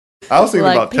I was thinking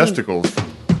Like about pink. testicles.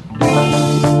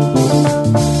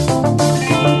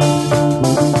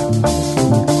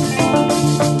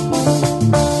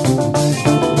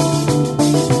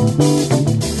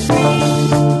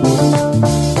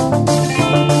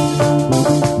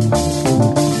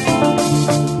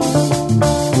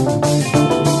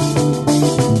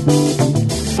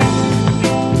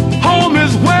 Home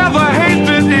is where the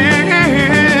hatred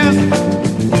is.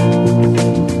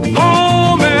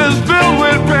 Home is filled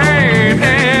with pain,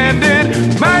 and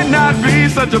it might not be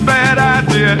such a bad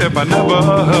idea if I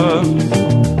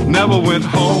never went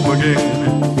home again.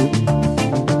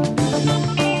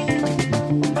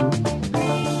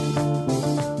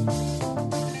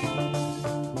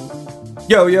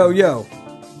 Yo, yo, yo.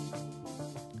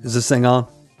 Is this thing on?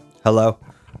 Hello?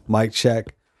 Mic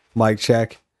check. Mic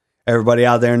check. Everybody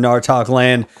out there in Nartalk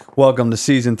land, welcome to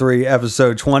season 3,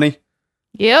 episode 20.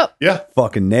 Yep. Yeah.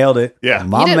 Fucking nailed it. Yeah.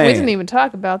 My We man. didn't even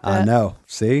talk about that. I know.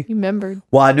 See? You remembered.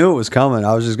 Well, I knew it was coming.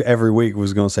 I was just every week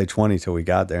was going to say 20 till we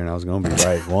got there, and I was going to be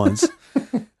right once.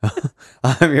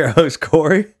 I'm your host,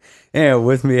 Corey, and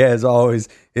with me, as always,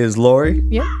 is Lori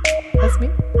Yep. That's me.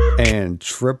 and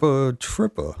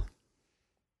Trippa.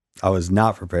 I was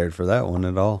not prepared for that one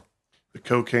at all. The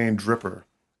cocaine dripper.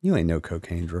 You ain't no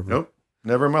cocaine dripper. Nope.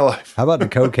 Never in my life. How about the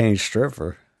cocaine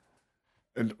stripper?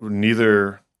 And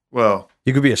neither, well,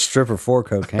 You could be a stripper for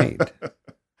cocaine.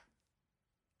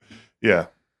 yeah.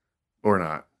 Or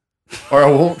not. Or I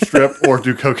won't strip or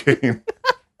do cocaine.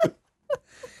 You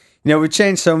know, we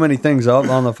changed so many things up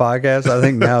on the podcast. I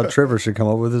think now Tripper should come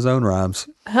up with his own rhymes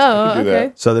Oh, do okay.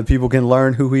 that. so that people can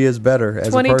learn who he is better as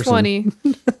a person. 2020.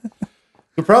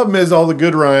 The problem is all the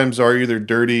good rhymes are either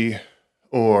dirty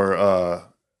or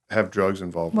have drugs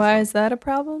involved. Why is that a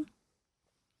problem?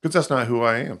 Because that's not who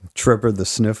I am. Tripper the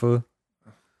sniffer.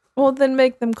 Well, then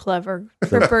make them clever. I'm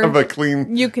Tripper, a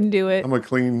clean. you can do it. I'm a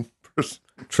clean person.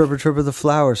 Tripper the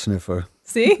flower sniffer.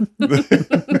 See?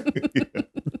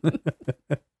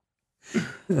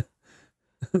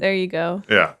 There you go.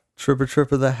 Yeah. Tripper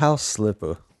the house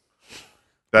slipper.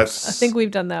 That's. I think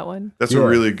we've done that one. that's Yeah. a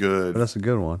really But good. that's a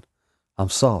good one. I'm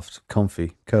soft,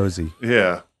 comfy, cozy,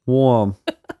 Yeah. warm.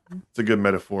 It's a good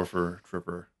metaphor for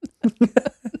Tripper.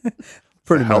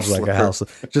 Pretty House much like slipper. a house.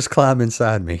 Just climb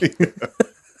inside me.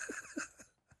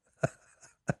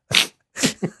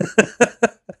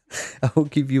 I will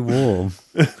keep you warm.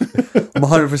 I'm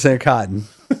 100% cotton.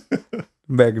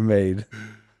 American made.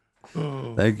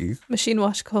 Thank you. Machine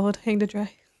wash cold, hang to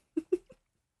dry.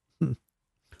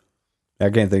 I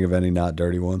can't think of any not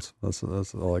dirty ones. That's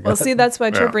all I got. Well, see, that's why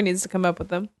Yeah. Tripper needs to come up with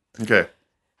them. Okay.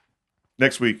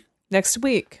 Next week. Next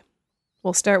week,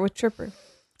 we'll start with Tripper.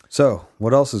 So,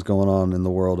 what else is going on in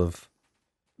the world of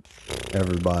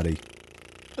everybody?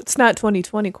 It's not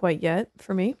 2020 quite yet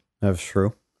for me, That's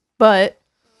true. but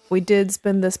we did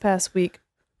spend this past week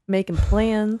making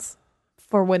plans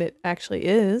for when it actually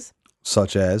is.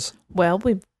 Such as, Well,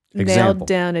 we Example. nailed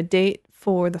down a date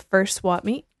for the first swap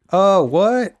meet. oh,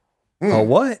 what? Oh,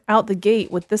 what? Out the gate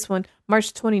with this one,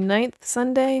 March 29th,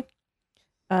 Sunday.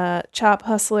 Chop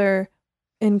Hustler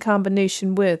in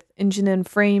combination with Engine and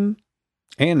Frame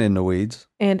And in the weeds,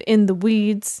 and In the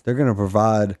Weeds. they're going to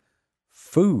provide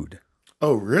food.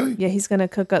 Oh, really? Yeah, he's going to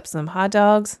cook up some hot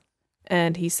dogs.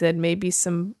 And he said maybe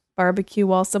some barbecue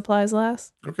while supplies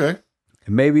last. Okay.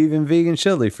 And maybe even vegan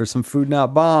chili for some food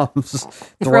not bombs.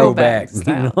 Throwback Throwback.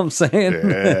 You know what I'm saying?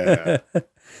 Yeah.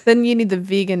 Then you need the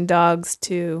vegan dogs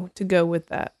to go with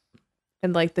that.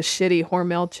 And like the shitty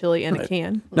Hormel chili in a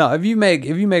can. No, if you make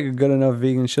a good enough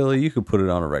vegan chili, you could put it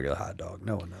on a regular hot dog.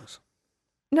 No one knows.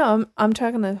 No, I'm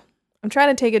trying to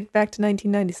take it back to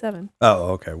 1997. Oh,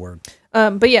 okay, word.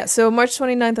 But yeah, so March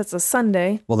 29th, that's a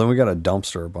Sunday. Well, then we got to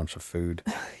dumpster a bunch of food.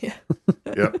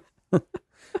 Yep.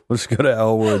 We'll just go to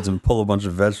Elwood's and pull a bunch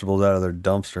of vegetables out of their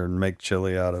dumpster and make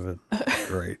chili out of it.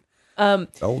 Great.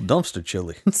 Old dumpster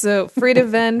chili. So free to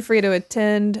vend, free to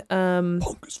attend. Punk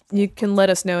as fuck. You can let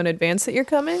us know in advance that you're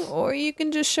coming, or you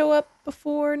can just show up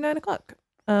before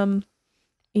 9:00.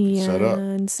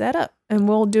 And set up. And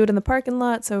we'll do it in the parking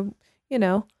lot. So, you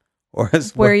know, Or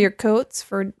as wear your coats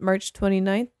for March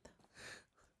 29th.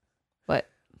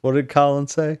 what did Colin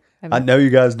say? I I know you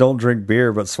guys don't drink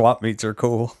beer, but swap meets are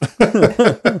cool.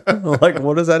 Like,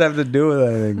 what does that have to do with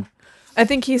anything? I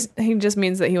think he just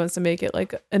means that he wants to make it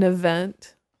like an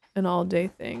event, an all day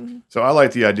thing. So I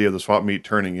like the idea of the swap meet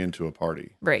turning into a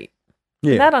party. Right.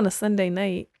 Yeah, Not on a Sunday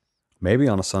night. maybe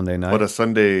on a Sunday night. But a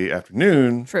Sunday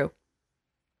afternoon, True.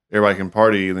 everybody can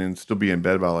party and then still be in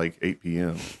bed by like 8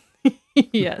 p.m.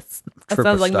 Yes. That Tripper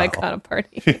sounds like my style. kind of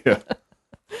party. Yeah.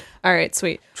 All right,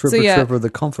 sweet. Tripper the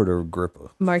comforter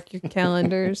gripper. Mark your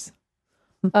calendars.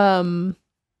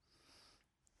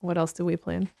 What else do we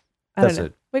plan? I That's don't know.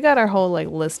 it. We got our whole like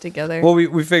list together. Well,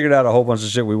 we figured out a whole bunch of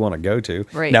shit we want to go to.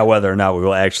 Right. Now, whether or not we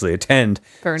will actually attend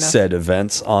Fair enough. said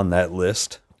events on that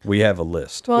list, we have a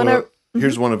list. well, and Well,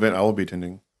 here's one event I will be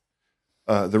attending.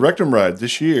 The Rectum Ride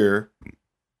this year,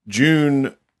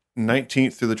 June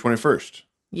 19th through the 21st.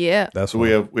 yeah. That's So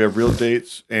what we have real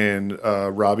dates, and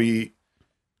Robbie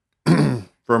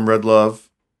from Red Love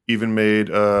even made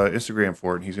Instagram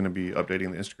for it, and he's going to be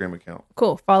updating the Instagram account.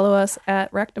 Cool. Follow us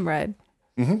at Rectum Ride.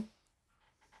 Mhm.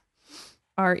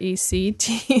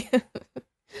 RECT.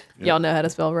 Y'all know how to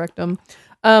spell rectum.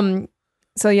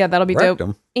 So yeah, that'll be wrecked dope.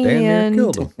 him. Damn near And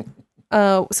killed him.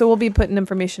 so we'll be putting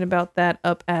information about that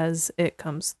up as it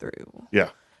comes through. Yeah.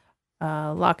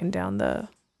 Locking down the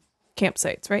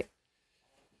campsites, right?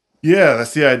 Yeah,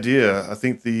 that's the idea. I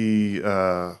think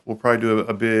we'll probably do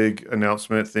a big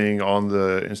announcement thing on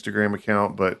the Instagram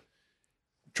account, but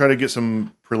try to get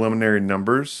some preliminary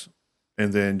numbers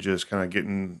and then just kind of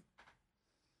getting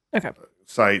Okay.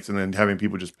 sites and then having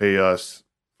people just pay us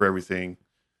for everything.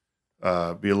 Be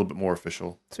a little bit more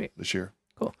official Sweet. this year.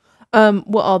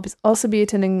 We'll also be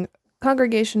attending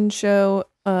Congregation Show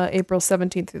April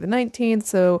 17th through the 19th.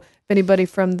 So if anybody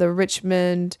from the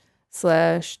Richmond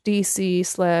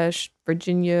 /DC/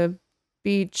 Virginia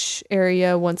Beach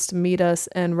area wants to meet us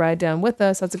and ride down with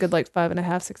us, that's a good like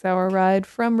 5.5, 6 hour ride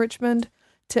from Richmond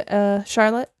to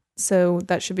Charlotte. So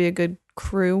that should be a good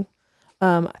crew.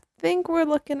 I think we're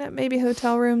looking at maybe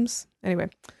hotel rooms. Anyway,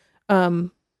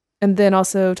 and then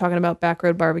also talking about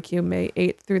Backroad Barbecue May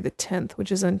 8th through the 10th,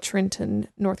 which is in Trenton,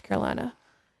 North Carolina.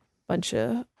 Bunch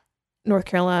of North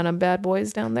Carolina bad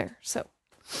boys down there. So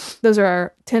those are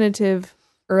our tentative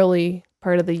early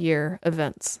part of the year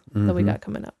events that we got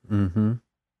coming up. Mm-hmm.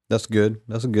 That's good.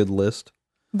 That's a good list.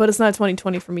 But it's not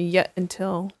 2020 for me yet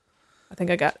until I think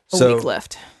I got a So- week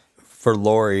left. For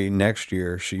Lori, next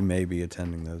year, she may be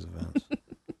attending those events.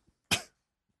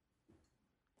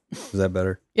 Is that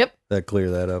better? Yep. That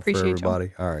clear that up Appreciate for y'all.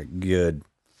 everybody? All right, good.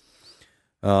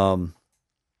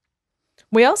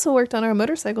 We also worked on our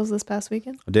motorcycles this past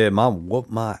weekend. I did. Mom whooped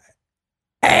my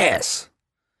ass.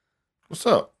 What's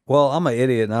up? Well, I'm an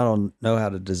idiot and I don't know how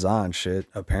to design shit,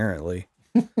 apparently.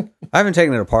 I haven't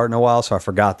taken it apart in a while, so I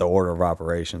forgot the order of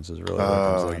operations is really what it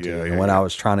comes Oh, down to. yeah, And yeah, when yeah. I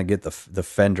was trying to get the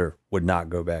fender would not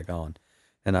go back on.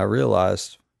 And I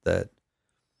realized that,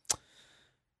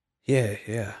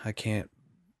 yeah, I can't.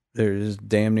 It's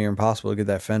damn near impossible to get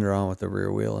that fender on with the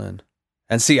rear wheel in.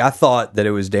 And see, I thought that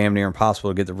it was damn near impossible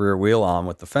to get the rear wheel on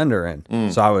with the fender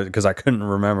in. So because I couldn't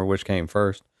remember which came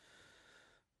first.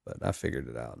 But I figured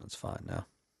it out and it's fine now.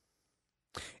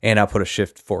 And I put a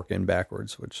shift fork in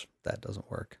backwards, which that doesn't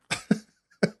work.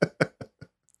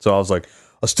 So I was like,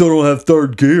 I still don't have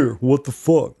third gear. What the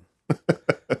fuck?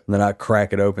 And then I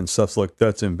crack it open. Stuff's like,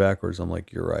 that's in backwards. I'm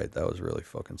like, you're right. That was really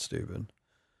fucking stupid.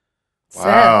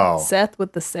 Wow. Seth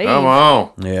with the save. Come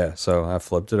on. Yeah. So I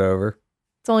flipped it over.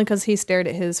 It's only because he stared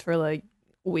at his for like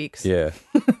weeks. Yeah.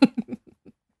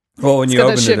 Well, when He's you got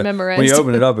that opened shit it, memorized. when you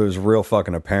opened it up, it was real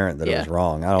fucking apparent that it Yeah. was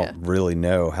wrong. I don't Yeah. really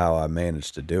know how I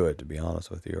managed to do it, to be honest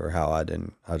with you, or how I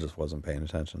didn't. I just wasn't paying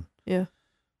attention. Yeah.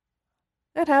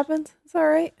 That happens. It's all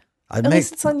right. I'd At make.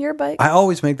 least it's on your bike. I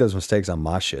always make those mistakes on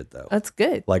my shit though. That's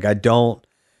good. Like I don't.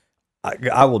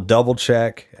 I will double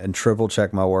check and triple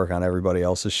check my work on everybody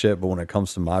else's shit, but when it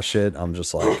comes to my shit, I'm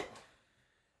just like, feel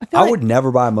I like- would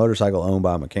never buy a motorcycle owned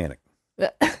by a mechanic.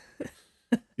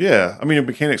 Yeah. I mean,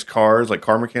 mechanics' cars, like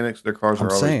car mechanics, their cars I'm are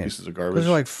always saying, pieces of because garbage.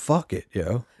 they're like, fuck it,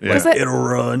 yo. Yeah. Like, that- it'll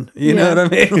run. You know Yeah.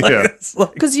 what I mean? Like, Yeah. it's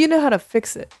like, Because you know how to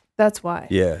fix it. That's why.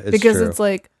 yeah, it's because true. it's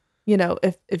like, you know,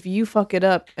 if you fuck it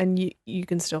up and you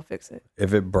can still fix it.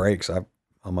 If it breaks,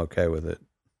 I'm okay with it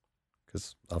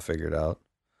because I'll figure it out.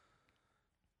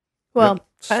 Well, Yep.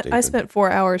 I Stupid. spent 4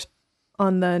 hours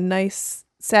on the nice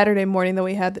Saturday morning that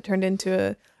we had that turned into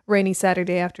a rainy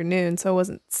Saturday afternoon, so I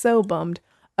wasn't so bummed.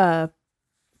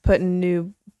 Putting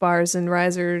new bars and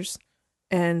risers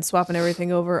and swapping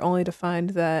everything over, only to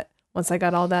find that once I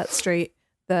got all that straight,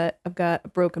 that I've got a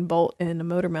broken bolt in a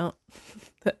motor mount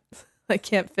that I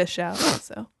can't fish out.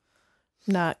 So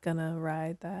not gonna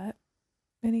ride that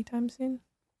anytime soon.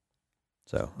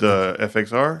 So The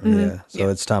FXR? Mhm. yeah, so Yeah.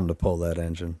 it's time to pull that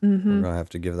engine. Mm-hmm. We're gonna have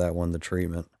to give that one the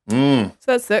treatment. Mm.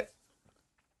 So that's it.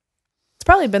 It's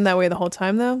probably been that way the whole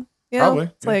time, though. You know? Probably,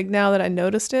 It's yeah. like now that I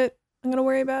noticed it, I'm gonna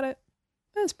worry about it.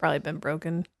 It's probably been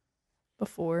broken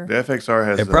before. The FXR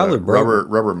has It probably broke.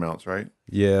 rubber mounts, right?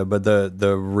 Yeah, but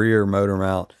the rear motor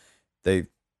mount, they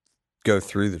go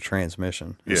through the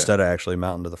transmission Yeah. instead of actually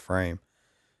mounting to the frame.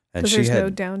 And Because she there's no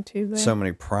had down tube there. so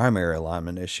many primary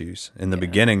alignment issues in the Yeah.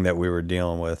 beginning that we were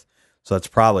dealing with. So that's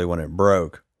probably when it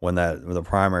broke, when the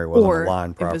primary wasn't or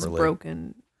aligned it was properly.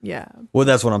 broken Yeah. Well,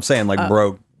 that's what I'm saying. Like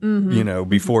broke, Mm-hmm. you know,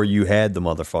 before you had the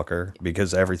motherfucker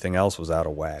because everything else was out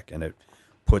of whack, and it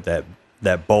put that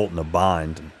bolt in a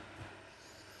bind.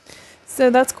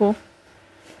 So that's cool.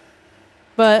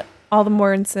 But all the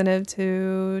more incentive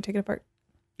to take it apart.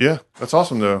 Yeah, that's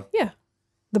awesome though. Yeah.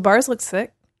 The bars look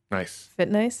sick. Nice. Fit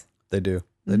nice. They do.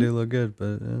 They do look good,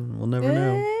 but we'll never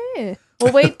know. Eh.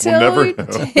 We'll wait till never we know.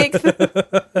 take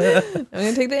the... I'm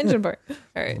going to take the engine part. All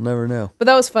right. We'll never know. But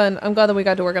that was fun. I'm glad that we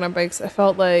got to work on our bikes. I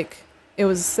felt like it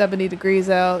was 70 degrees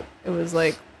out. It was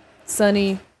like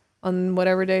sunny on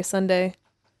whatever day, Sunday.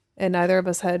 And neither of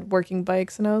us had working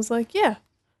bikes. And I was like, yeah,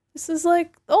 this is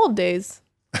like the old days.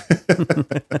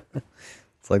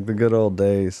 It's like the good old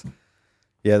days.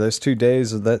 Yeah, those 2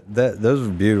 days of that those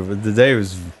were beautiful. The day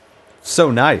was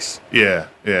so nice. Yeah,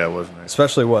 it was nice.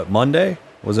 Especially what, Monday?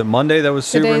 Was it Monday that was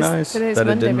super nice? Today's That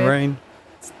Monday, it didn't babe. rain?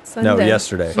 Sunday. No,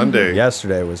 yesterday. Sunday.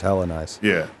 Yesterday was hella nice.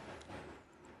 Yeah.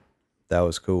 That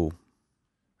was cool.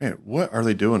 Man, what are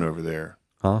they doing over there?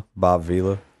 Huh? Bob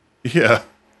Vila. Yeah.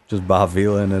 Just Bob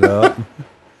Vilaing it up.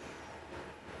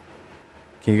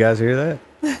 Can you guys hear that?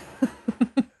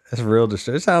 That's real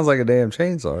distress. It sounds like a damn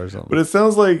chainsaw or something. But it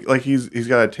sounds like he's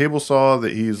got a table saw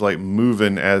that he's like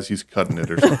moving as he's cutting it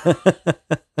or something.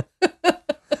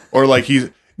 Or like he's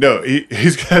got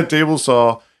a table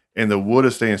saw and the wood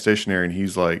is staying stationary and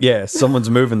he's like Yeah, someone's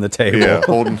moving the table. yeah,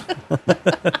 holding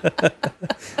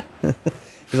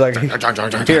He's like,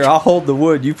 here, I'll hold the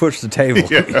wood. You push the table.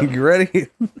 Yeah. You ready?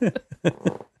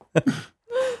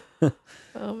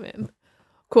 Oh, man.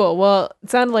 Cool. Well, it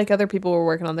sounded like other people were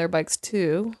working on their bikes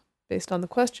too, based on the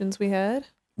questions we had.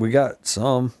 We got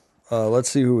some. Let's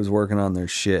see who was working on their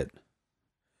shit.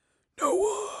 No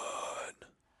one.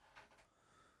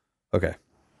 Okay.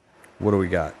 What do we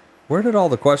got? Where did all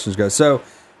the questions go? So,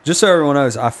 just so everyone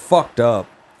knows, I fucked up,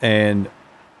 and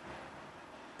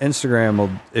Instagram will,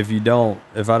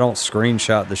 if I don't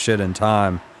screenshot the shit in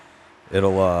time, it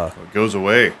goes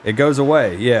away. It goes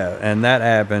away, yeah, and that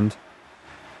happened.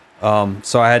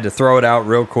 So I had to throw it out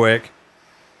real quick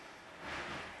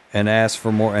and ask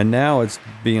for more, and now it's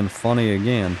being funny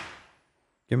again.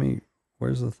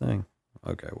 Where's the thing?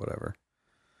 Okay, whatever.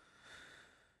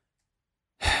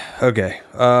 Okay,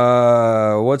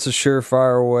 what's a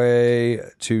surefire way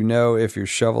to know if your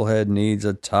shovel head needs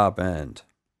a top end?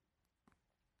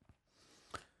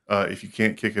 If you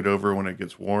can't kick it over when it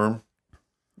gets warm.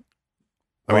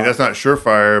 I mean, that's not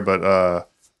surefire, but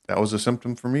that was a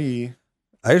symptom for me.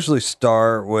 I usually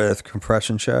start with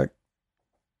compression check.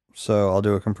 So I'll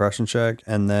do a compression check,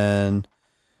 and then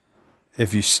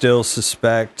if you still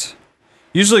suspect,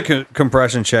 usually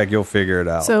compression check, you'll figure it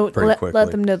out So pretty quickly.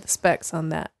 let them know the specs on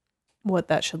that, what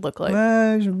that should look like.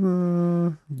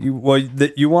 You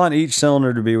want each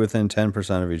cylinder to be within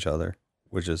 10% of each other,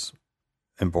 which is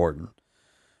important.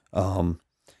 And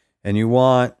you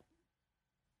want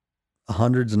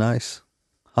 100's nice,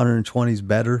 120's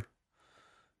better,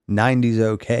 90's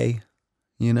okay,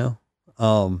 you know.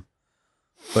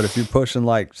 But if you're pushing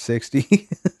like 60,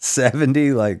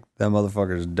 70, like that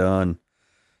motherfucker's done.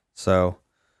 So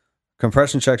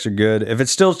compression checks are good. If it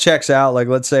still checks out, like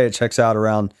let's say it checks out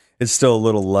around, it's still a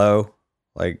little low,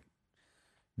 like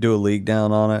do a leak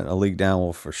down on it. A leak down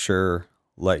will for sure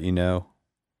let you know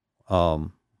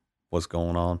what's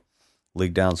going on.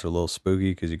 Leak downs are a little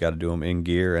spooky because you got to do them in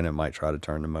gear and it might try to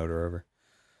turn the motor over.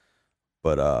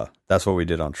 But that's what we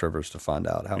did on Trivers to find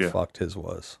out how fucked his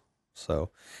was. So,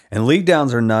 and leak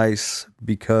downs are nice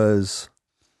because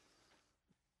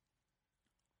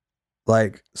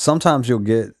like sometimes you'll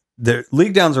get the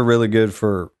leak downs are really good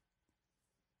for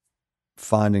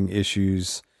finding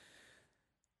issues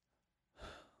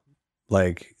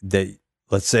like that.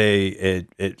 Let's say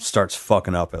it starts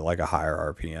fucking up at like a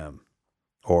higher RPM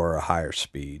or a higher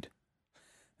speed,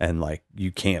 and like you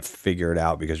can't figure it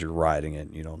out because you're riding it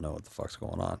and you don't know what the fuck's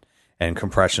going on. And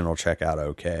compression will check out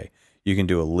okay. You can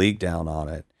do a leak down on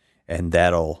it, and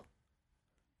that'll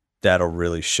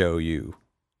really show you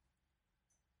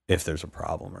if there's a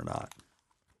problem or not.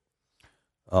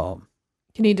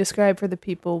 Can you describe for the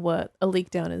people what a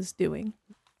leak down is doing?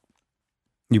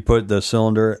 You put the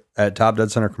cylinder at top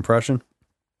dead center compression,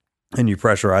 and you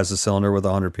pressurize the cylinder with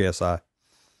 100 psi.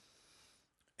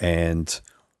 And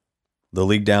the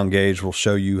leak down gauge will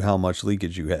show you how much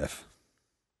leakage you have.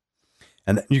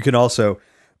 And then you can also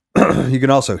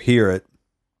hear it.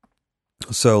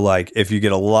 So like if you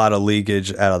get a lot of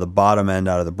leakage out of the bottom end,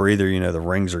 out of the breather, you know, the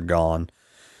rings are gone.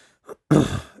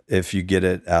 If you get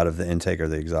it out of the intake or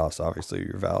the exhaust, obviously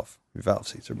your valve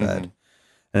seats are bad. Mm-hmm.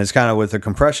 And it's kind of with a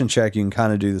compression check, you can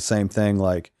kind of do the same thing.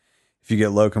 Like if you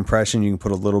get low compression, you can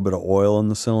put a little bit of oil in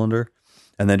the cylinder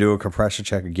and then do a compression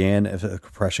check again. If the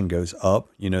compression goes up,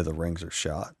 the rings are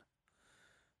shot.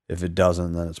 If it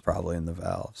doesn't, then it's probably in the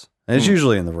valves. And it's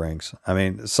usually in the rings. I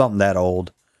mean, something that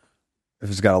old, if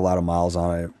it's got a lot of miles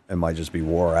on it, it might just be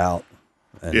wore out.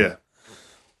 And, Yeah.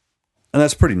 And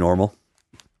that's pretty normal.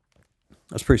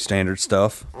 That's pretty standard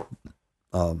stuff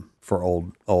for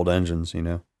old engines,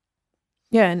 Yeah,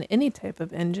 and any type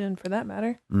of engine for that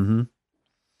matter. Mm-hmm.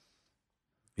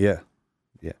 Yeah.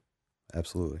 Yeah,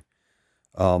 absolutely.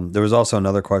 There was also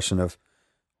another question of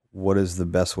what is the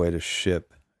best way to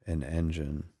ship an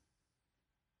engine?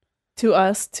 To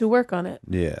us to work on it.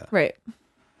 Yeah. Right.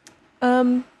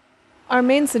 Our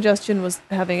main suggestion was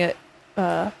having it,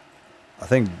 I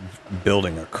think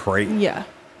building a crate. yeah.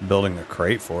 Building a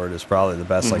crate for it is probably the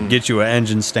best. Like, get you an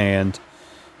engine stand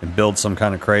and build some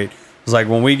kind of crate. It's like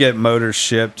when we get motors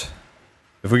shipped,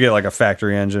 if we get like a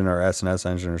factory engine or S&S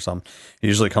engine or something, it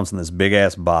usually comes in this big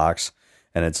ass box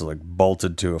and it's like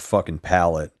bolted to a fucking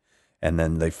pallet, and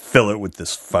then they fill it with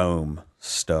this foam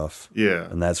stuff. Yeah.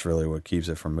 And that's really what keeps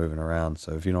it from moving around.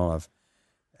 So if you don't have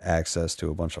access to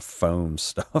a bunch of foam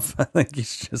stuff, I think you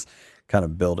should just kind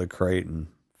of build a crate and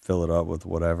fill it up with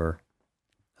whatever.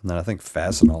 And then I think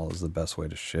Fastenal is the best way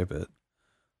to ship it.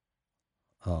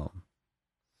 I've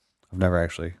never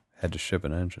actually had to ship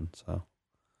an engine, so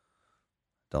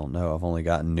don't know. I've only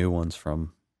gotten new ones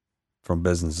from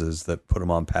businesses that put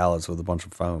them on pallets with a bunch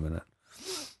of foam in it.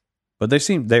 But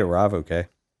they arrive okay.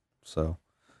 So,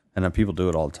 and then people do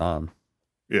it all the time.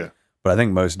 Yeah. But I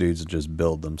think most dudes just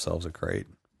build themselves a crate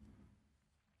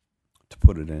to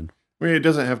put it in. I mean, it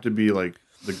doesn't have to be like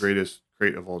the greatest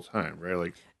crate of all time, right?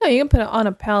 Like, No, you can put it on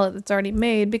a pallet that's already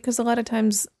made, because a lot of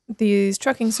times these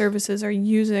trucking services are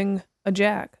using a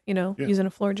jack, using a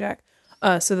floor jack.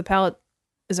 So the pallet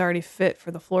is already fit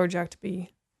for the floor jack to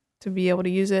be able to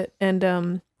use it.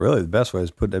 And Really, the best way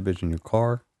is put that bitch in your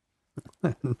car,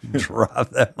 drive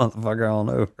that motherfucker on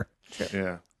over.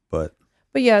 yeah. But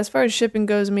yeah, as far as shipping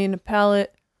goes, I mean, a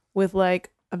pallet with like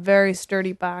a very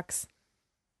sturdy box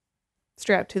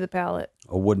strapped to the pallet.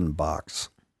 a wooden box.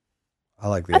 I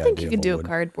like the idea. I think you could of do a wooden-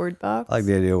 cardboard box. I like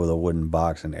the idea with a wooden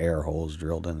box and air holes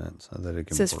drilled in it so that it It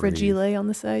can says breathe. Fragile on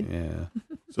the side. Yeah.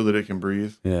 So that it can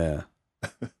breathe, Yeah.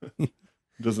 it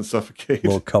doesn't suffocate. A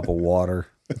little cup of water.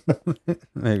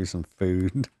 Maybe some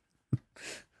food.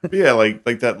 But yeah, like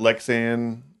that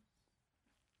Lexan,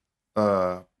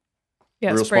 Yeah,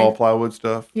 real spray. small plywood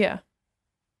stuff. Yeah.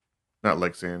 Not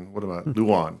Lexan. What am I?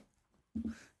 Luan.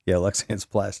 Yeah, Lexan's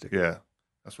plastic. Yeah,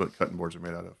 that's what cutting boards are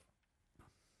made out of.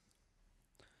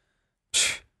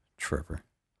 Tripper.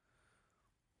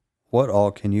 What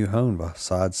all can you hone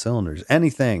besides cylinders?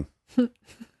 Anything.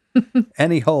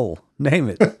 Any hole. Name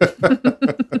it.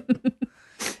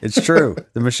 It's true.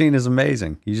 The machine is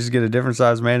amazing. You just get a different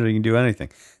size manual, you can do anything.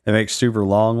 They make super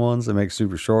long ones. They make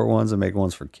super short ones. They make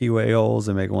ones for keyway holes.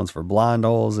 They make ones for blind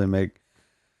holes. They make...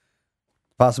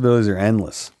 Possibilities are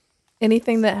endless.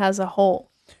 Anything that has a hole.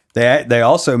 They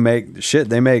also make... Shit,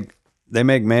 they make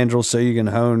mandrels so you can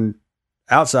hone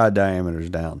outside diameters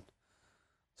down.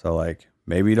 So, like,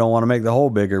 maybe you don't want to make the hole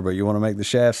bigger, but you want to make the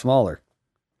shaft smaller.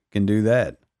 You can do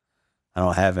that. I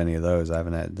don't have any of those. I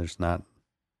haven't had... There's not...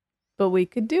 But we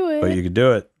could do it. But you could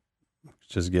do it.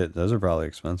 Just get... Those are probably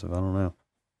expensive. I don't know.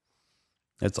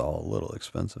 It's all a little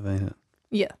expensive, ain't it?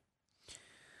 Yeah.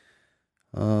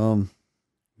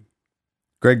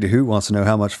 Greg DeHoot wants to know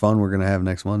how much fun we're going to have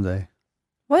next Monday.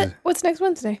 What? What's next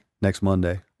Wednesday? Next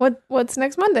Monday. What's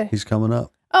next Monday? He's coming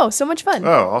up. Oh, so much fun.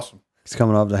 Oh, awesome. He's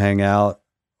coming up to hang out.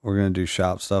 We're going to do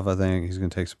shop stuff, I think. He's going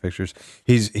to take some pictures.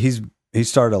 He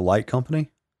started a light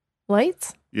company.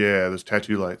 Lights? Yeah, there's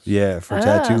tattoo lights. Yeah, for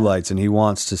tattoo lights. And he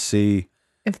wants to see...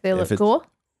 If they look it's- cool?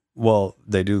 Well,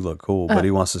 they do look cool, but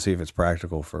he wants to see if it's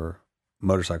practical for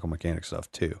motorcycle mechanic stuff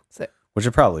too. Sick. Which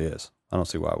it probably is. I don't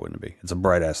see why it wouldn't be. It's a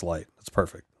bright ass light. It's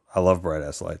perfect. I love bright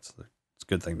ass lights. It's a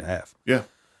good thing to have. Yeah.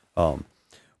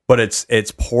 But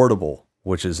it's portable,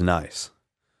 which is nice.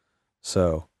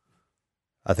 So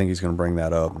I think he's going to bring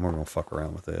that up and we're going to fuck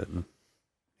around with it. And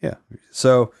yeah.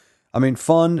 So, I mean,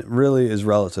 fun really is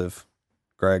relative,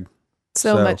 Greg.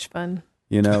 So much fun.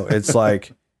 You know, it's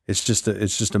like, it's just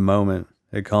a moment.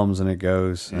 It comes and it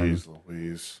goes. And, Jeez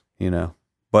Louise. you know,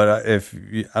 but I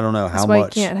don't know That's how why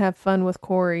much, you can't have fun with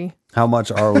Corey. how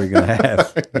much are we going to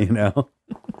have? You know,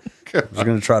 I'm just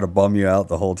going to try to bum you out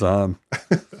the whole time.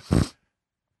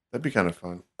 That'd be kind of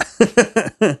fun.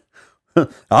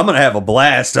 I'm going to have a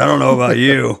blast. I don't know about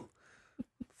you.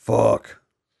 Fuck.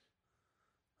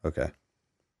 Okay.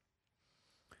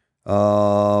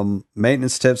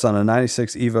 Maintenance tips on a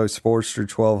 96 Evo Sportster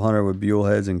 1200 with Buell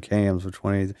heads and cams with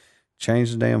 20.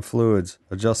 Change the damn fluids.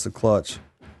 Adjust the clutch.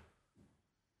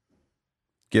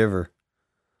 give her.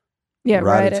 Yeah, ride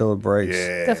ride it it. till it breaks.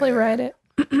 Yeah. Definitely ride it.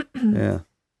 Yeah.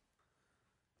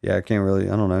 Yeah, I can't really,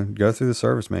 I don't know. Go through the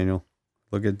service manual.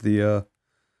 Look at the,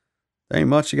 there ain't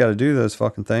much you got to do those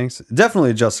fucking things.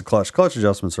 Definitely adjust the clutch. Clutch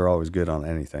adjustments are always good on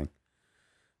anything.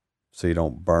 So you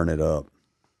don't burn it up.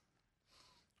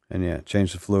 And yeah,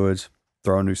 change the fluids.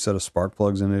 Throw a new set of spark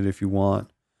plugs in it if you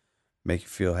want. Make you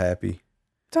feel happy.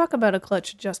 Talk about a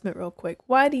clutch adjustment real quick.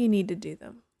 Why do you need to do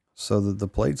them? So that the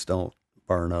plates don't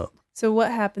burn up. So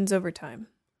what happens over time?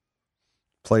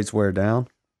 Plates wear down.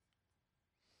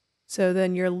 So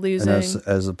then you're And losing.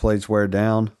 as the plates wear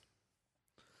down,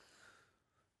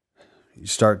 you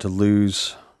start to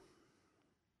lose.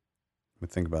 Let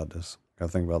me think about this. Got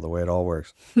to think about the way it all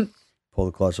works. Pull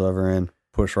the clutch lever in,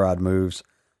 push rod moves,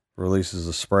 releases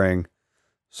the spring.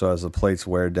 So as the plates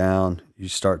wear down, you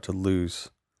start to lose.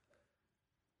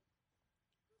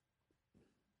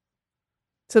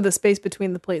 So the space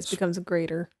between the plates becomes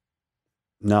greater,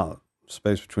 No,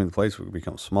 space between the plates would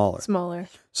become smaller. smaller.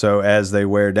 So as they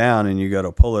wear down and you go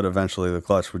to pull it, eventually the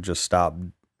clutch would just stop.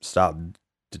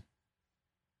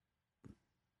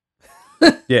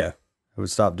 Yeah, it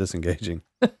would stop disengaging.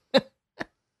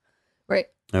 Right.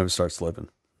 And it would start slipping.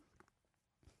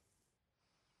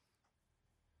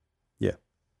 Yeah.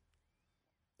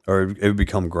 Or it would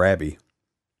become grabby.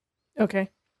 Okay.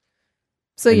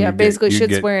 So And yeah, you get- basically you shit's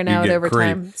get- wearing you out get over creep.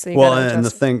 time. So you Well, gotta and the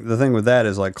adjust it. thing with that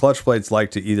is like clutch plates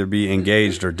like to either be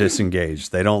engaged or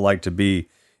disengaged. They don't like to be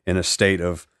in a state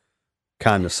of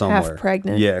kind of somewhere. Half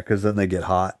pregnant. Yeah, because then they get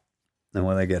hot. And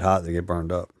when they get hot, they get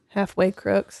burned up. Halfway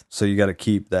crooks. So you got to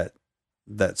keep that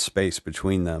space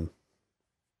between them.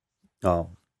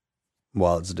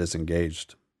 While it's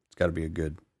disengaged, it's got to be a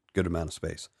good amount of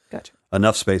space. Gotcha.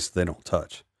 Enough space that they don't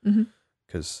touch. Mhm.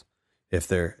 Because if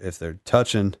they're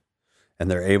touching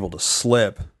and they're able to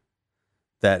slip,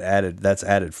 that's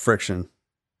added friction.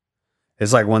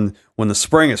 It's like when the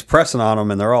spring is pressing on them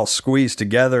and they're all squeezed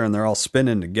together and they're all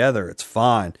spinning together, it's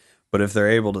fine. But if they're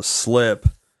able to slip,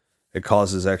 it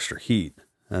causes extra heat.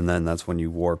 And then that's when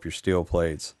you warp your steel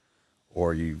plates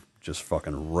or you just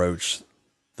fucking roach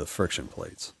the friction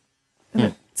plates. And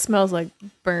it smells like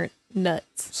burnt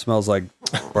nuts. It smells like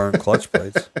burnt clutch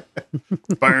plates.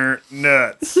 Burnt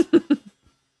nuts.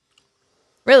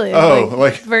 Really? Oh,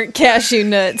 like- burnt cashew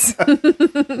nuts. I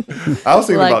was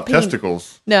thinking Like about pink.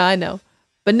 testicles. No, I know.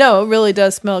 But no, it really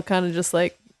does smell kind of just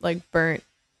like burnt.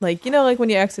 Like, you know, like when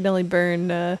you accidentally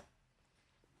burn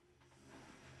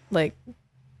like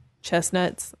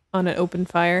chestnuts on an open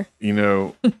fire. You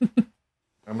know,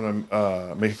 I'm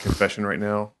gonna make a confession right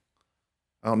now.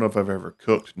 I don't know if I've ever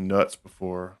cooked nuts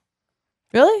before.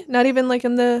 Really? Not even like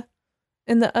in the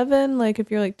oven, like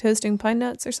if you're like toasting pine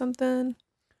nuts or something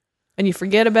and you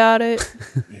forget about it,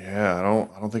 Yeah, I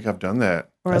don't think I've done that.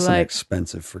 or That's an like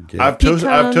expensive forget. I've Pecans.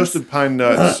 toasted pine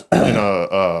nuts in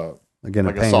a Again,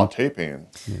 like a a pain. saute pan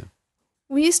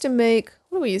we used to make,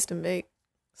 what do we used to make?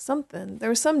 Something. There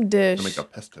was some dish. to make a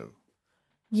pesto.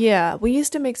 Yeah, we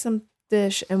used to make some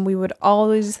dish and we would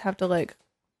always have to like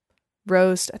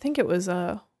roast, I think it was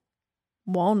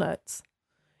walnuts.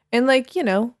 And like, you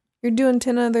know, you're doing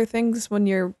 10 other things when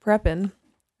you're prepping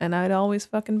and I'd always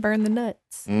fucking burn the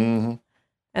nuts. Mm-hmm.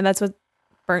 And that's what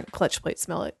burnt clutch plates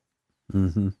smell like.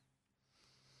 Mm-hmm.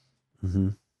 Mm-hmm.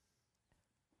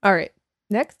 All right.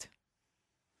 Next.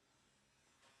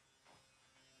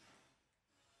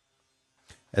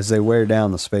 As they wear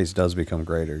down, the space does become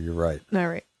greater. You're right. All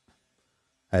right.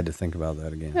 I had to think about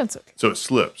that again. That's okay. So it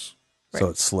slips. So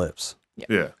Right. it slips,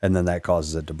 Yeah. and then that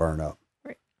causes it to burn up.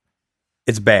 Right.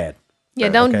 It's bad. Yeah,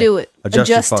 don't Okay. do it. Adjust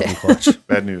your fucking it. clutch.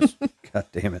 Bad news. God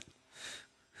damn it.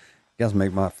 You guys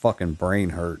make my fucking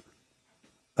brain hurt.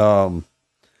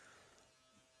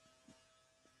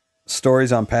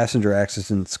 Stories on passenger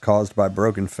accidents caused by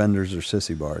broken fenders or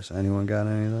sissy bars. Anyone got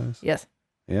any of those? Yes.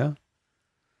 Yeah.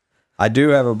 I do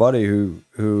have a buddy who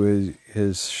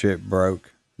his shit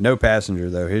broke. No passenger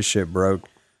though. His shit broke.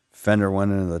 Fender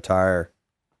went into the tire,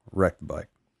 wrecked the bike.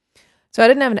 So I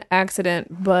didn't have an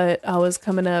accident, but I was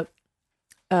coming up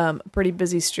a pretty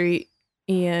busy street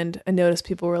and I noticed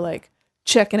people were like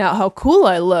checking out how cool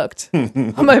I looked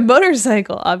on my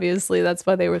motorcycle. Obviously, that's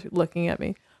why they were looking at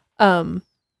me.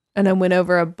 And I went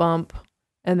over a bump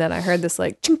and then I heard this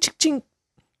like chink, chink, chink.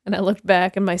 And I looked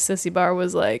back and my sissy bar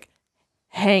was like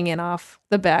hanging off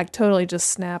the back, totally just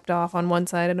snapped off on one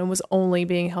side. And it was only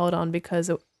being held on because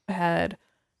it had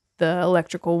the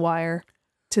electrical wire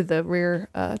to the rear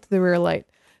light.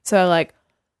 So I like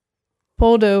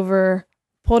pulled over,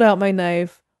 pulled out my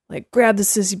knife, like grabbed the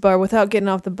sissy bar without getting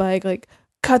off the bike, like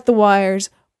cut the wires,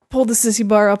 pulled the sissy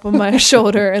bar up on my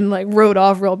shoulder and like rode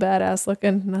off real badass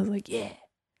looking. And I was like, yeah.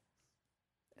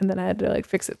 And then I had to like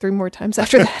fix it 3 more times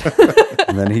after that.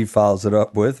 And then he follows it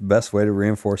up with best way to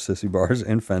reinforce sissy bars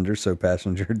in fenders so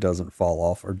passenger doesn't fall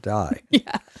off or die.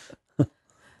 Yeah.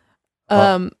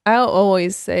 I'll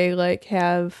always say like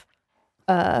have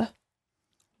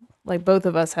like both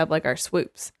of us have like our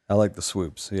swoops. I like the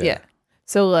swoops. Yeah. Yeah.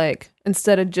 So like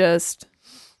instead of just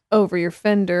over your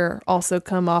fender, also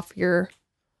come off your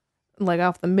like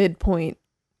off the midpoint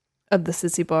of the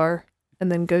sissy bar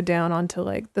and then go down onto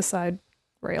like the side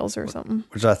rails or something.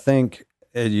 Which I think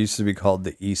it used to be called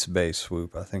the East Bay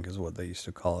swoop, I think is what they used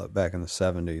to call it back in the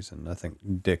 70s. And I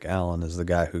think Dick Allen is the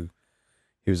guy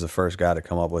he was the first guy to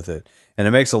come up with it. And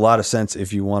it makes a lot of sense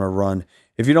if you want to run,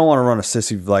 if you don't want to run a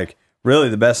sissy, like really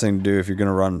the best thing to do if you're going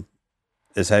to run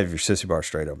is have your sissy bar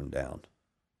straight up and down,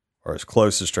 or as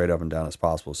close to straight up and down as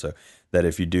possible. So that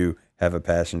if you do have a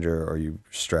passenger or you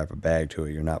strap a bag to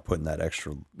it, you're not putting that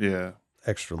extra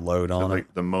load on it.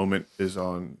 Like the moment is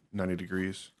on 90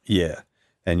 degrees. Yeah.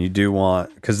 And you do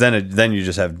want, because then you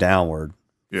just have downward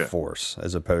Yeah. force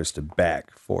as opposed to back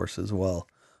force as well.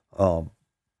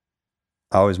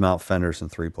 I always mount fenders in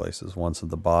 3 places. Once at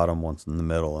the bottom, once in the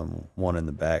middle, and one in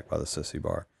the back by the sissy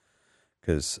bar.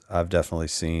 Because I've definitely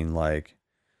seen like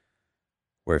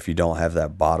where if you don't have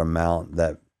that bottom mount,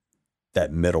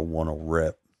 that middle one will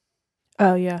rip.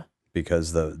 Oh yeah.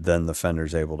 Because then the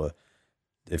fender's able to,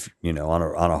 if you know, on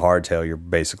a hardtail, you're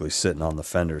basically sitting on the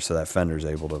fender, so that fender's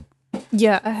able to,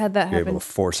 Yeah, I had that you're happen. able to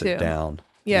force too. it down.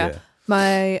 Yeah.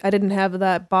 I didn't have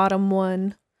that bottom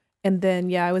one. And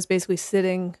then, I was basically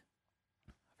sitting,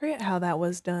 I forget how that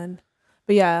was done.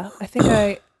 But yeah, I think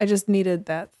I just needed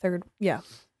that third. Yeah,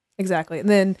 exactly. And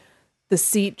then the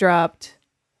seat dropped,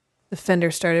 the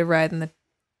fender started riding the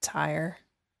tire.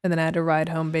 And then I had to ride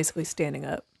home basically standing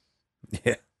up.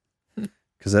 Yeah.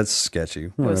 Because that's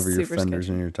sketchy whenever your super fender's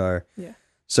sketchy. in your tire. Yeah.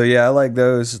 So yeah, I like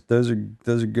those. Those are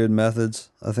good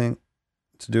methods, I think,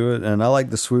 to do it. And I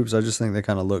like the swoops. I just think they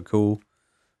kind of look cool.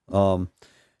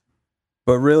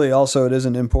 But really, also, it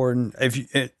isn't important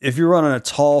if you're running a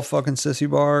tall fucking sissy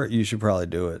bar, you should probably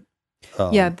do it.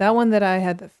 Yeah, that one that I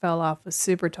had that fell off was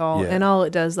super tall, Yeah. and all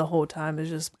it does the whole time is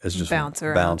just bounce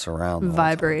around, the whole time.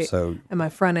 vibrate. So And my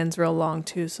front end's real long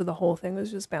too, so the whole thing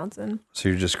was just bouncing.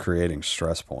 you're just creating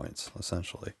stress points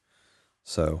essentially.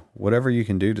 So whatever you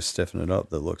can do to stiffen it up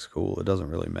that looks cool, it doesn't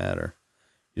really matter.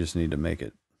 You just need to make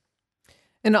it.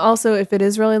 And also, if it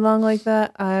is really long like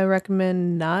that, I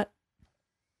recommend not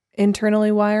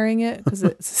internally wiring it because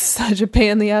it's such a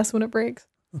pain in the ass when it breaks.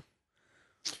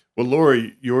 Well,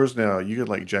 Lori, yours now, you could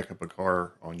like jack up a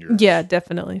car on your. Yeah,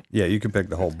 definitely. Yeah, you could pick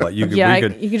the whole butt. You could, Yeah, we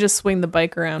could you could just swing the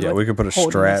bike around. Yeah, with we could put a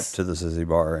holding strap this. to the sissy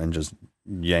bar and just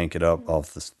yank it up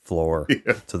off the floor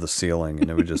Yeah. to the ceiling, and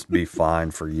it would just be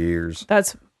fine for years.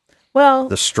 That's well,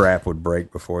 The strap would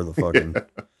break before the fucking.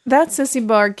 that sissy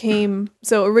bar came.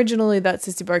 So originally, that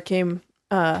sissy bar came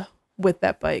with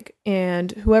that bike,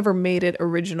 and whoever made it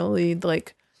originally,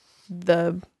 like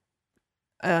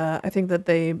I think that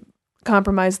they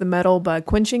compromised the metal by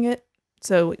quenching it.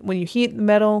 So when you heat the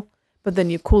metal, but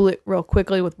then you cool it real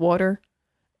quickly with water,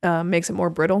 makes it more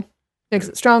brittle. Makes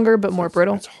it stronger, but more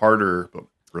brittle. It's harder, but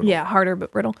brittle. Yeah, harder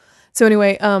but brittle. So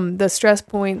anyway, the stress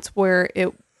points where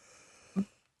it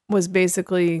was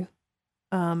basically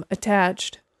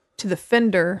attached to the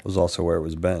fender was also where it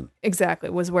was bent. exactly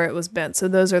was where it was bent. So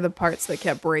those are the parts that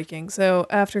kept breaking. So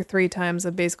after 3 times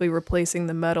of basically replacing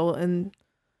the metal and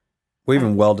We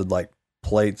even welded like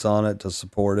plates on it to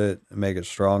support it and make it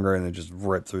stronger, and it just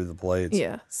ripped through the plates.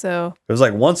 yeah, so It was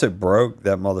like once it broke,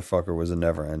 that motherfucker was a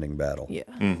never-ending battle. yeah.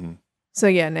 Mm-hmm. So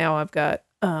yeah, now I've got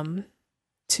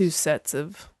 2 sets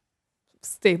of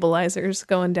stabilizers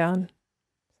going down.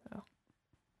 So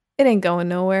it ain't going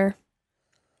nowhere.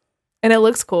 And it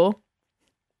looks cool.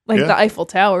 Like Yeah. the Eiffel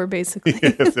Tower, basically.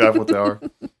 It's the Eiffel Tower.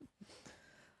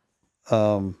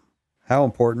 How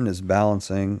important is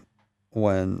balancing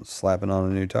when slapping on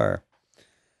a new tire?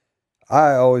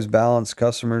 I always balance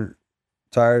customer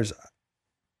tires.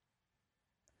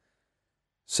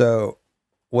 So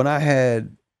when I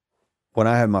had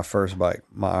my first bike,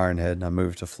 my Ironhead, and I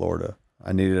moved to Florida,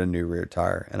 I needed a new rear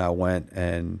tire, and I went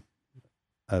and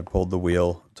I pulled the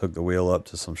wheel, took the wheel up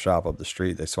to some shop up the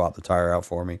street. They swapped the tire out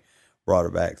for me, brought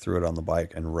it back, threw it on the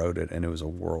bike, and rode it, and it was a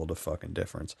world of fucking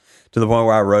difference. To the point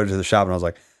where I rode to the shop and I was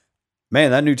like,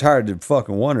 man, that new tire did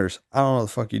fucking wonders. I don't know what the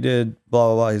fuck you did, blah,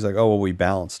 blah, blah. He's like, oh, well, we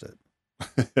balanced it.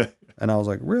 And I was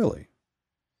like, really?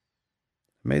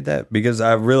 Made that? Because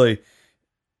I really,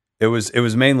 it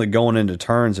was mainly going into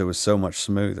turns. It was so much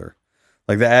smoother.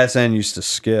 Like the ass end used to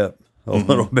skip a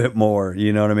little bit more.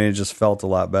 You know what I mean? It just felt a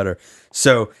lot better.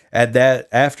 So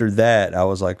after that, I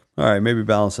was like, all right, maybe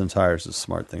balancing tires is a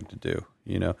smart thing to do,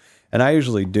 you know? And I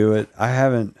usually do it. I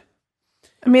haven't.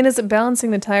 I mean, is it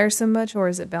balancing the tire so much, or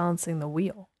is it balancing the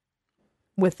wheel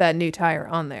with that new tire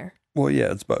on there? Well,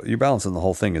 yeah, it's both. You're balancing the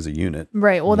whole thing as a unit.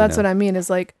 Right. Well, You that's know. what I mean. Is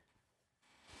like,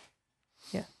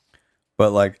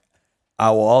 But like,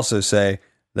 I will also say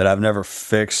that I've never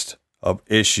fixed a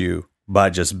issue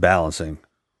by just balancing.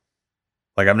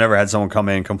 Like, I've never had someone come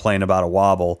in and complain about a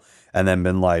wobble and then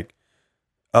been like,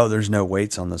 oh, there's no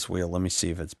weights on this wheel. Let me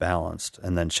see if it's balanced.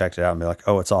 And then checked it out and be like,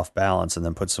 oh, it's off balance. And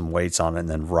then put some weights on it and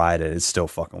then ride it. It still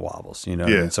fucking wobbles. You know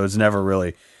what I Yeah. mean? So it's never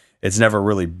really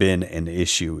been an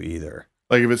issue either.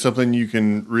 Like if it's something you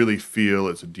can really feel,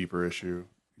 it's a deeper issue.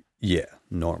 Yeah,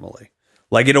 normally.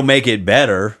 Like, it'll make it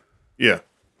better, Yeah.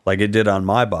 like it did on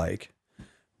my bike.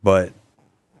 But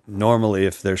normally,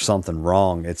 if there's something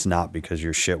wrong, it's not because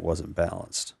your shit wasn't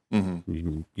balanced.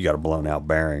 Mm-hmm. You got a blown out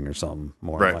bearing or something,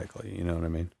 more Right. likely. You know what I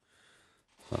mean?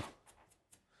 So,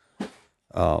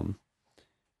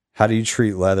 how do you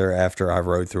treat leather after I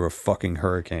rode through a fucking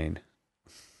hurricane?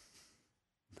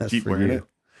 That's Keep for wearing you. it.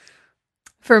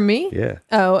 for me, Yeah.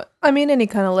 oh, I mean, any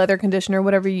kind of leather conditioner,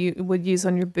 whatever you would use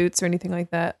on your boots or anything like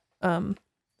that,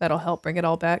 that'll help bring it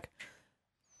all back.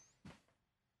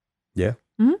 Yeah.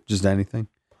 Mhm. Just anything.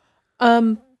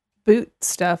 Boot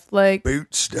stuff like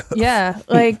Boot stuff. yeah,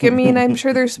 like I mean, I'm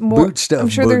sure there's more. Boot stuff, I'm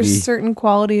sure boogie. there's certain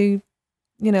quality,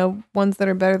 ones that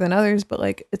are better than others, but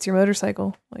like it's your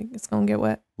motorcycle, like it's gonna get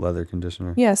wet. Leather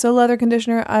conditioner. Yeah, so leather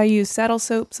conditioner. I use saddle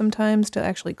soap sometimes to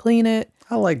actually clean it.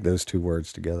 I like those two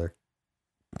words together.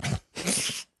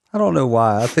 I don't know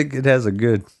why. I think it has it's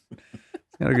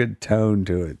got a good tone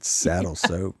to it. Saddle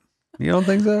soap. You don't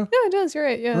think so? Yeah, it does. You're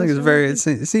right. Yeah, I think that's it's right.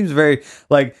 very. It seems very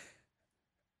like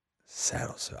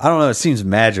saddle soap. I don't know. It seems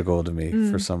magical to me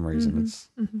for some reason. mhm. It's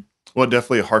Well, it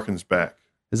definitely harkens back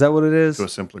is that what it is? to a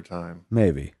simpler time.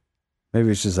 Maybe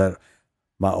it's just that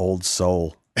my old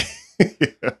soul.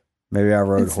 Yeah. Maybe I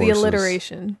rode It's horses. the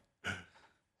alliteration.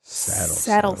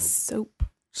 Saddle soap. soap.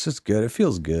 It's just good. It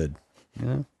feels good. You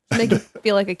know, Make you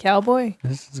feel like a cowboy.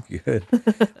 this is good.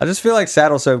 I just feel like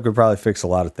saddle soap could probably fix a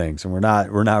lot of things, and we're not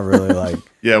really like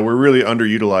Yeah, we're really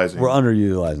underutilizing we're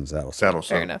underutilizing saddle soap. saddle soap.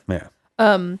 Fair enough. Yeah.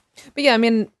 But yeah, I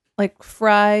mean, like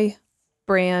Fry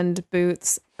brand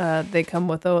boots, they come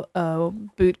with a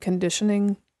boot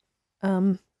conditioning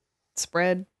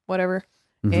spread, whatever.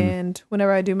 Mhm. And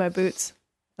whenever I do my boots,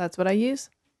 that's what I use.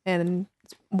 And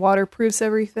it waterproofs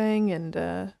everything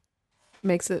and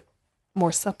makes it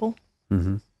more supple.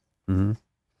 Mm-hmm.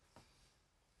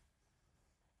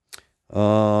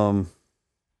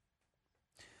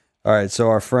 All right, so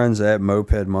our friends at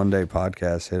Moped Monday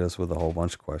podcast hit us with a whole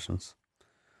bunch of questions.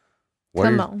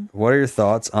 Come on. What are your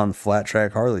thoughts on the flat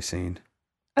track Harley scene?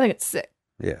 I think it's sick.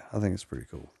 Yeah, I think it's pretty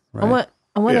cool. I want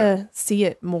Yeah. to see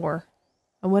it more.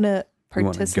 I want to You wanna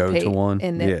go to participate one?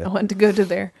 in it. Yeah. I want to go to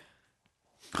there.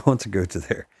 I want to go to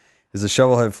there. Is the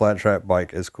Shovelhead flat track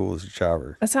bike as cool as a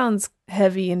chopper? That sounds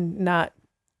heavy and not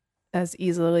as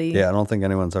easily. Yeah, I don't think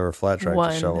anyone's ever flat tracked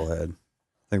One. a Shovelhead.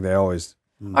 I think they always.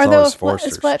 It's Are though always a flat,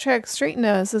 Forsters. is flat track straight?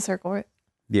 No, it's a circle, right?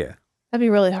 Yeah, That'd be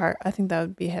really hard. I think that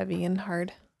would be heavy and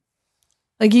hard.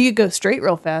 Like you could go straight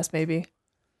real fast, maybe,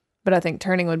 but I think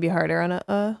turning would be harder on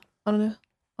a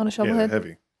shovel Yeah, head.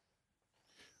 heavy.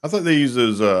 I thought they use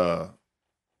those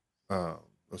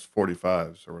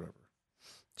 45s or whatever.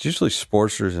 it's usually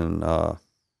Sportsters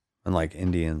and like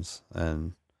Indians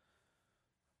and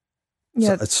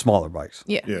Yeah, it's smaller bikes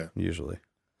yeah. Yeah. usually.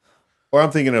 Or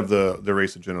I'm thinking of the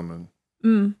Race of Gentlemen,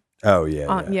 Mm. Oh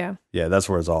yeah, yeah, Yeah, That's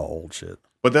where it's all old shit.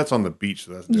 but that's on the beach.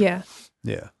 So that's different.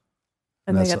 yeah. Yeah,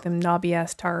 And they That's got them knobby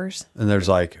ass tires. and there's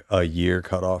like a year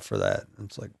cut off for that.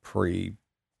 It's like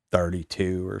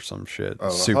pre-32 or some shit.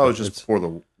 Oh, Super. I was just it's- before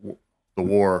the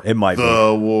war. It might be.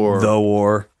 the war. the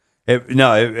war.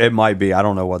 It might be. I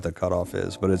don't know what the cutoff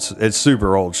is, but it's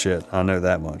super old shit. I know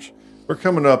that much. We're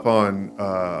coming up on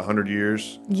 100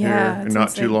 years Yeah, here, it's and not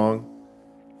insane. too long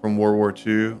from World War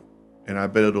II, and I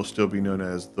bet it'll still be known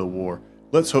as the war.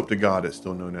 Let's hope to God it's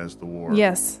still known as the war.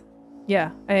 Yes.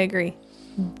 Yeah, I agree.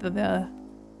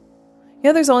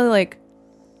 There's only like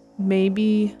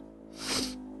maybe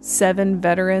 7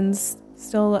 veterans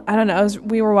still. I don't know.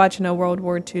 We were watching a World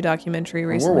War II documentary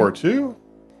recently. World War II?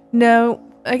 No,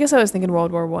 I guess I was thinking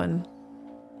World War One,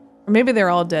 or maybe they're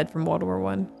all dead from World War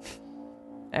One.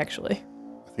 Actually,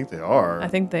 I think they are. I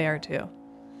think they are too.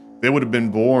 They would have been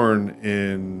born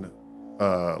in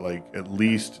like at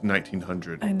least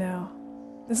 1900. I know.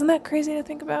 Isn't that crazy to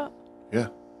think about? Yeah.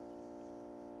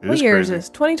 It What is year crazy. is this?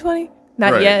 2020?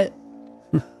 Not Right. yet.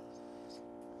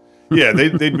 Yeah,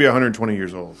 they'd be 120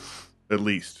 years old, at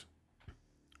least.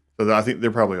 So I think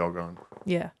they're probably all gone.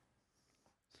 Yeah.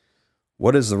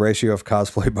 What is the ratio of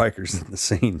cosplay bikers in the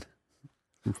scene?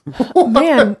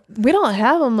 Man, we don't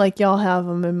have them like y'all have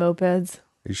them in mopeds.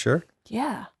 You sure?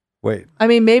 Yeah. Wait, I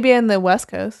mean, maybe in the West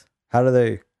Coast. how do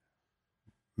they?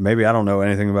 Maybe I don't know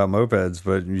anything about mopeds,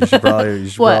 but you should probably.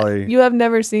 What? You have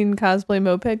never seen cosplay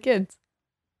moped kids?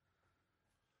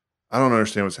 I don't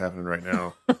understand what's happening right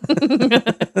now.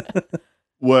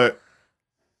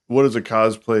 What is a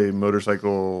cosplay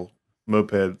motorcycle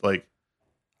moped like?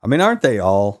 I mean, aren't they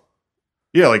all?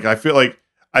 Yeah, like I feel like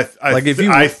Like if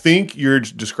you- I think you're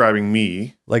describing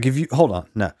me. Like if you hold on,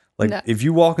 no. Like No. if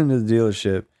you walk into the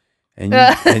dealership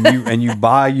and you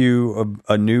buy you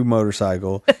a new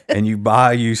motorcycle and you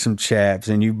buy you some chaps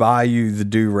and you buy you the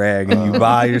do rag and you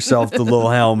buy yourself the little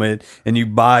helmet and you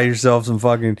buy yourself some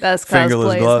fucking That's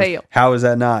fingerless cosplay as gloves. hell. How is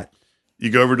that not? You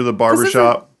go over to the barber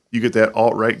shop, you get that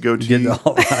alt-right goatee. Get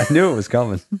I knew it was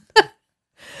coming.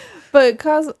 But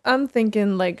I'm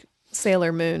thinking like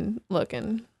Sailor Moon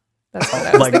looking. That's what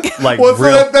I was thinking. like Well, so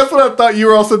real. that's what I thought you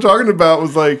were also talking about.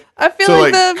 Was like, I feel so,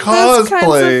 like, like, those kinds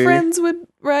cosplay- of friends would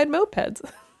ride mopeds.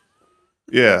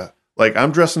 yeah, like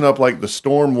I'm dressing up like the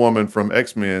Storm Woman from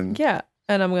X-Men, Yeah,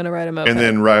 and I'm gonna ride a moped. and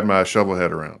then ride my shovel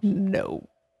head around. no,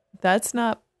 that's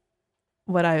not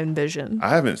what I envision. I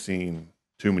haven't seen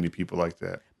too many people like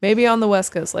that. Maybe on the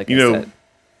West Coast, like You I know, said.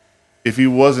 If he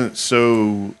wasn't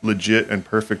so legit and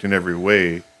perfect in every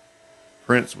way,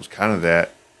 Prince was kind of that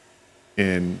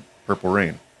in Purple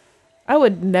Rain. I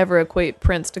would never equate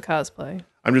Prince to cosplay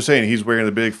I'm just saying, he's wearing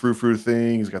the big frou-frou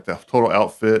thing. He's got the total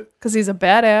outfit. because he's a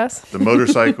badass. The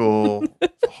motorcycle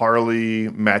Harley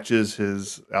matches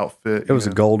his outfit. It was a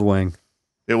gold wing.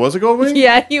 It was a gold wing?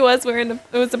 Yeah, he was wearing it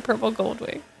was a purple gold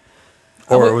wing.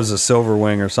 Or it was a silver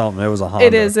wing or something. It was a Honda.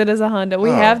 It is a Honda. We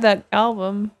Oh. have that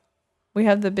album. We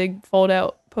have the big fold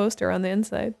out poster on the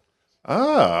inside.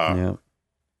 Ah. Yeah.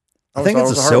 I I think thought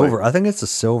it's it a was Harley. silver. I think it's a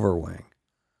silver wing,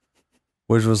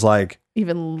 which was like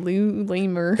Even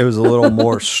lamer. it was a little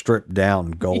more stripped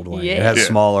down gold wing. It had a Yeah.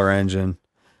 smaller engine.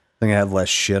 I think it had less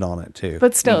shit on it too.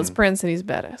 But still, it's Prince and he's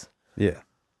badass. Yeah.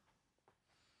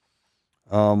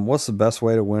 What's the best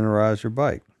way to winterize your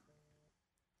bike?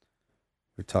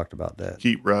 We talked about that.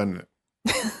 Keep riding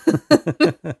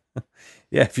it.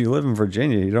 Yeah, if you live in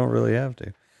Virginia, you don't really have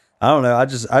to. I don't know. I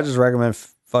just recommend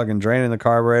fucking draining the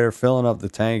carburetor, filling up the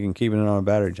tank, and keeping it on a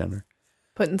battery gender.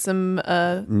 Putting some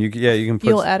And you can put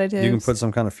fuel additives. You can put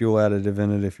some kind of fuel additive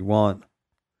in it if you want.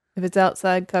 If it's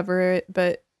outside, cover it,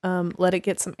 but let it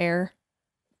get some air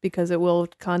because it will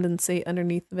condensate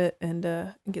underneath of it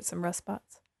and get some rust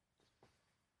spots.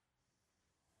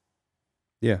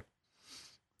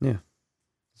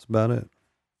 That's about it.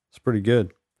 It's pretty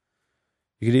good.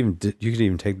 You could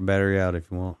even take the battery out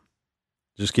if you want.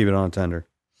 Just keep it on tender.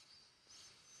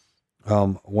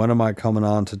 When am I coming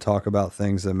on to talk about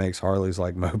things that makes Harleys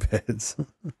like mopeds?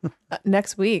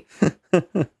 Next week.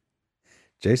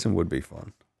 Jason would be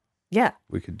fun. Yeah.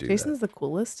 We could do Jason's the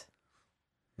coolest.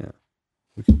 that.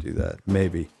 We could do that.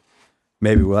 Maybe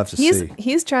we'll have to see.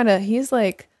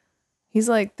 He's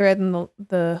like threading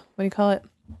the what do you call it?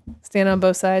 Stand on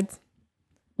both sides.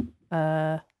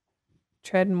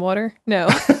 Treading water? No.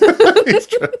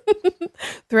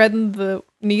 Threading the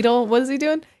needle. What is he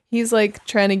doing? He's like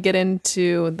trying to get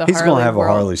into the He's Harley gonna have world.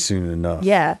 a Harley soon enough.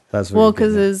 Yeah. That's what Well, he's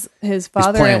getting because at. his He's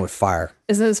father playing with fire.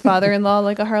 isn't his father-in-law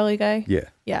like a Harley guy? Yeah.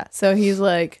 Yeah. So he's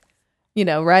like,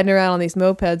 riding around on these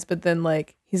mopeds, but then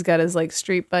like he's got his like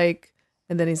street bike,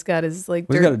 and then he's got his like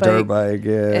He's got a dirt bike.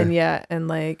 Yeah. and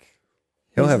like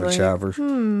He'll he's have a like, chopper.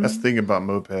 That's the thing about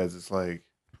mopeds. It's like,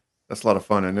 that's a lot of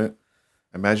fun, isn't it?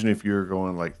 Imagine if you were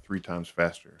going like 3 times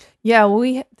faster. Yeah, well,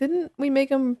 we make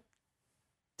him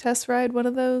test ride one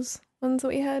of those ones that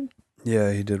we had,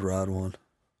 Yeah, he did ride one.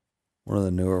 One of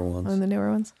the newer ones. one of the newer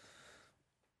ones,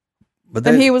 But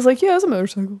and he was like, "Yeah, it's a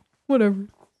motorcycle, whatever."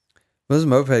 those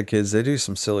moped kids, they do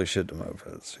some silly shit to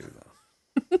mopeds too,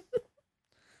 though.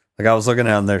 Like I was looking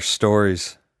on their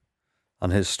stories, on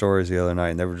his stories the other night,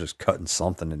 and they were just cutting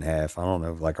something in half. I don't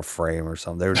know, like a frame or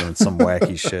something. They were doing some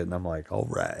wacky shit, and I'm like, all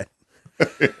right.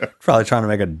 Probably trying to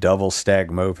make a double stack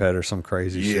moped or some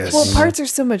crazy Yes. shit. Well, you know? parts are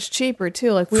so much cheaper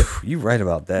too. Like You right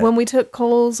about that. when we took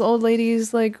Cole's old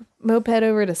lady's like moped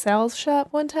over to Sal's shop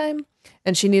one time,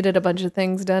 and she needed a bunch of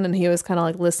things done, and he was kind of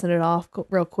like listing it off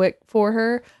real quick for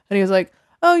her, and he was like,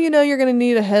 "Oh, you're gonna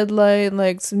need a headlight and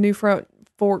like some new front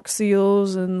fork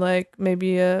seals and like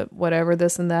maybe a whatever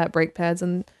this and that, brake pads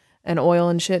and oil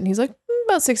and shit." And he's like,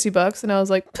 "About $60," and I was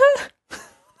like,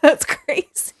 "That's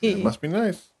crazy." It must be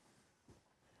nice.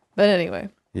 But anyway,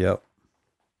 Yep.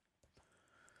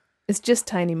 it's just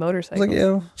tiny I was motorcycles. like,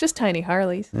 yeah, Just tiny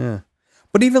Harleys. yeah.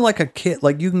 But even like a kit,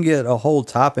 like you can get a whole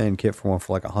top end kit for one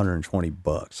for like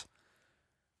 $120.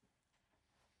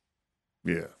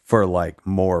 Yeah. for like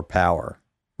more power.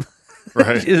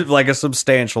 Right. It's like a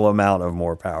substantial amount of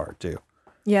more power too.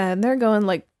 Yeah, and they're going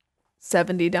like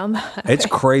 70 down the highway. It's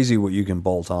crazy what you can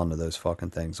bolt onto those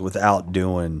fucking things without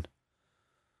doing.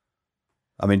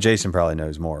 I mean, Jason probably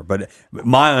knows more, but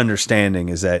my understanding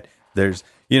is that there's,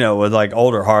 with like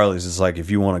older Harleys, it's like if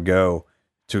you want to go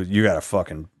to, you got to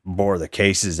fucking bore the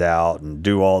cases out and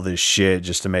do all this shit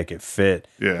just to make it fit.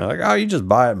 Yeah. Like, oh, you just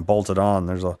buy it and bolt it on.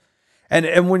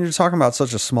 And when you're talking about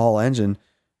such a small engine,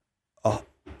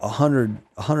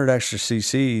 100 extra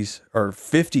cc's or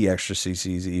 50 extra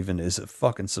cc's even is a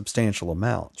fucking substantial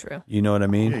amount. True. You know what I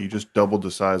mean? Yeah, you just doubled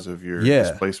the size of your Yeah.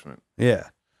 displacement. Yeah.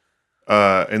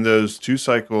 And those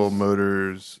 2-cycle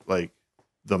motors, like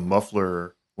the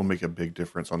muffler will make a big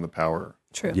difference on the power,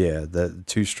 True. Yeah, the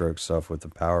 2-stroke stuff with the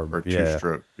power. or yeah.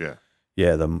 2-stroke. Yeah.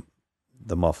 Yeah,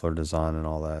 the muffler design and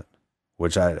all that.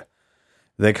 Which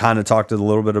they kind of talked a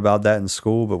little bit about that in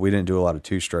school, but we didn't do a lot of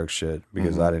 2-stroke shit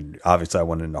because I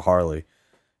went into Harley.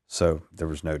 So there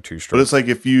was no 2-stroke. But it's like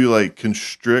if you like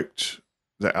constrict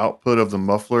the output of the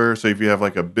muffler. So if you have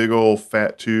like a big old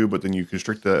fat tube, but then you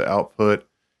constrict the output,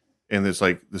 and there's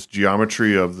like this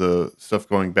geometry of the stuff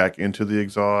going back into the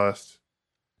exhaust,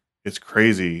 it's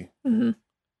crazy Mm-hmm.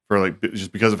 for like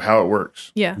just because of how it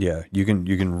works. Yeah. Yeah, you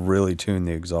can really tune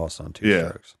the exhaust on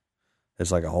 2-strokes.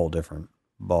 It's like a whole different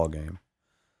ball game.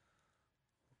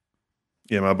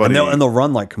 Yeah, my buddy. And they'll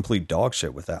run like complete dog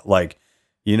shit with that. Like,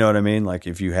 you know what I mean? Like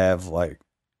if you have like,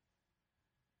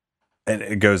 and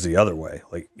it goes the other way.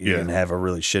 Like you Yeah. can have a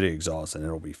really shitty exhaust and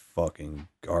it'll be fucking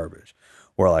garbage.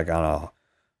 Or like on a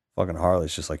fucking Harley,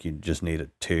 it's just like you just need a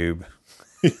tube.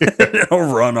 It'll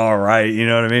run all right. You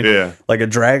know what I mean? Yeah. Like a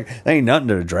drag, there ain't nothing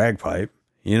to a drag pipe.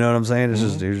 You know what I'm saying? It's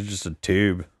just a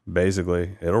tube,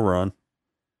 basically. It'll run.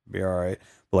 Be all right.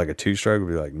 But like a 2-stroke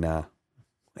would be like, nah.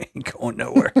 Ain't going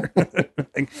nowhere.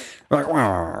 like, like,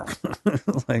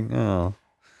 oh,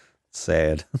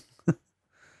 sad.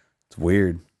 It's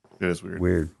weird. It is weird.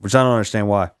 Weird. Which I don't understand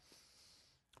why.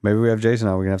 Maybe we have Jason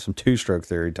on. We can have some 2-stroke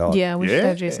theory talk. Yeah, we should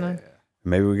have Jason on.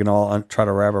 Maybe we can all try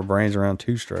to wrap our brains around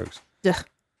 2-strokes. Ugh.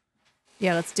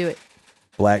 Yeah, let's do it.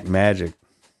 Black magic.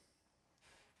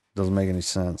 Doesn't make any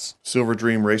sense. Silver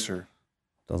Dream Racer.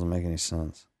 Doesn't make any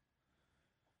sense.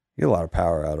 You get a lot of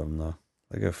power out of them, though.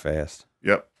 They go fast.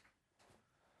 Yep.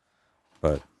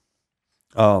 But,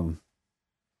 so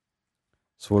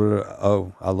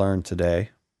what I learned today.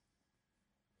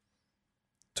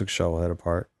 Took shovelhead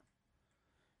apart.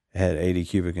 It had 80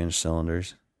 cubic inch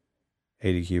cylinders,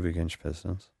 80 cubic inch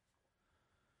pistons.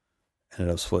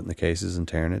 Ended up splitting the cases and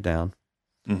tearing it down.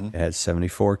 Mm-hmm. It had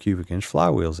 74 cubic inch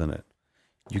flywheels in it.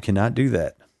 You cannot do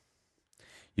that.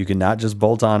 You cannot just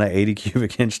bolt on an 80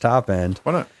 cubic inch top end.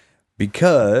 Why not?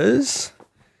 Because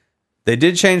they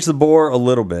did change the bore a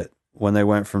little bit when they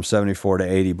went from 74 to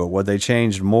 80, but what they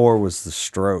changed more was the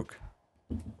stroke.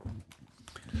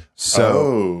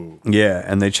 So, yeah,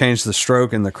 and they changed the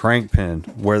stroke in the crank pin,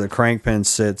 where the crank pin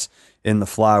sits in the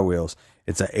flywheels.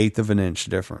 It's 1/8 of an inch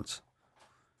difference,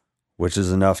 which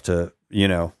is enough to,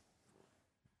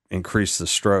 increase the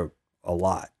stroke a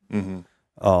lot.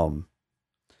 Mm-hmm.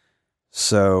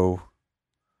 So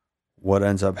what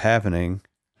ends up happening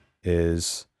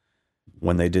is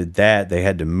when they did that, they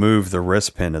had to move the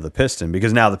wrist pin of the piston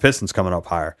because now the piston's coming up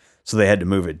higher. So they had to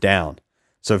move it down.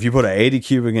 So if you put an 80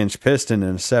 cubic inch piston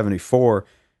in a 74,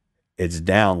 it's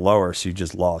down lower. So you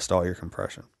just lost all your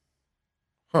compression.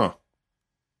 Huh.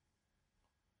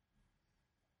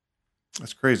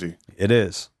 That's crazy. It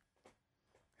is.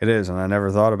 It is. And I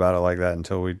never thought about it like that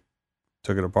until we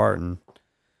took it apart and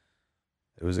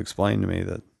it was explained to me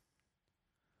that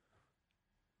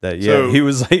he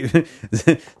was like,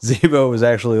 Zebo was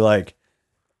actually like,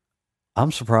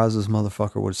 I'm surprised this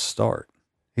motherfucker would start.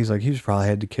 He's like, he's probably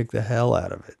had to kick the hell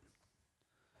out of it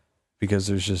because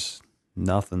there's just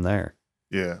nothing there.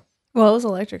 Yeah. Well, it was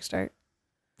electric start.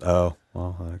 Oh,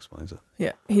 well, that explains it.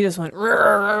 Yeah, he just went.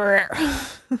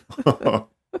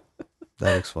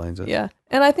 That explains it. Yeah,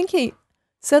 and I think he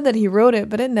said that he wrote it,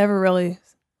 but it never really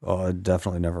Oh, it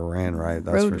definitely never ran right.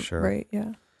 That's rode for sure. right.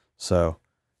 Yeah, So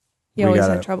he always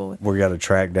had trouble with it. we got to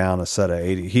track down a set of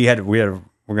 80. We're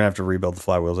gonna have to rebuild the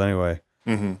flywheels anyway.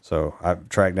 Mm-hmm. So I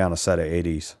tracked down a set of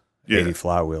 80s, Yeah. 80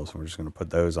 flywheels, and we're just gonna put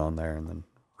those on there and then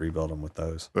rebuild them with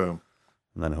those, Boom.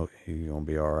 and then he's gonna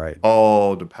be all right.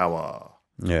 All the power.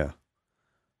 Yeah,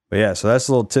 but yeah, so that's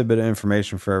a little tidbit of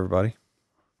information for everybody.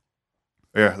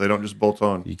 Yeah, they don't just bolt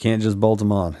on. You can't just bolt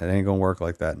them on. It ain't gonna work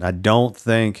like that. And I don't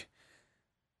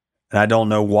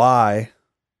know why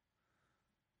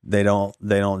they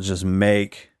don't just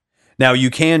make. Now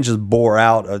you can just bore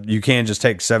out. You can just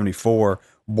take 74,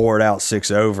 bore it out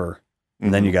 6 over,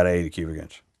 and then you got an 80 cubic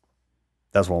inch.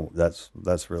 That's one. That's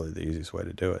really the easiest way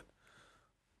to do it.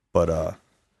 But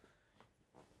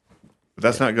But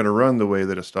that's not going to run the way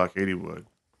that a stock 80 would,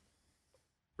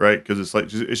 right? Because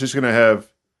it's just going to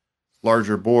have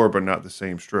larger bore, but not the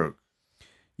same stroke.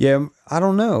 yeah, I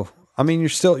don't know. I mean, you're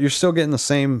still getting the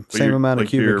same amount of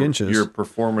cubic inches. Your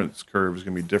performance curve is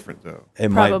going to be different, though. It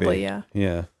might Probably, be. yeah.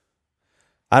 Yeah.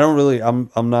 I don't really.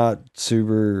 I'm not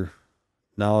super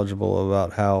knowledgeable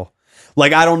about how.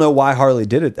 Like, I don't know why Harley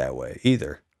did it that way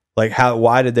either. Like,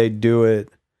 why did they do it?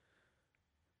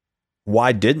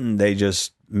 Why didn't they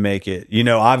just make it? You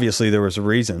know, obviously there was a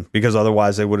reason, because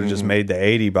otherwise they would have just made the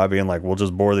 80 by being like, we'll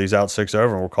just bore these out 6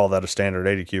 over and we'll call that a standard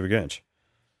 80 cubic inch.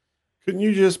 Couldn't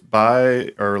you just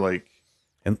buy or like?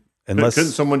 Unless,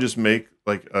 couldn't someone just make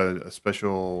like a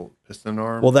special piston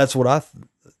arm? well, that's what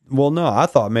no, I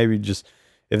thought maybe just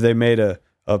if they made a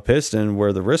piston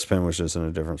where the wrist pin was just in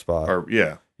a different spot. Or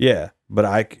yeah. Yeah, but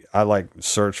I like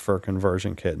search for a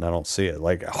conversion kit and I don't see it.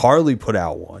 Like Harley put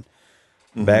out one.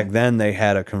 Back then they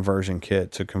had a conversion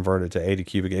kit to convert it to 80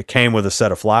 cubic. It came with a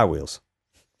set of flywheels.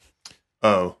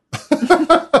 Oh.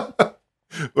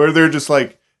 Or they're just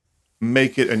like,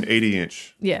 make it an 80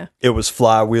 inch. Yeah. It was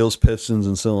flywheels, pistons,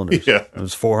 and cylinders. Yeah. It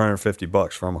was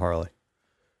 $450 from Harley.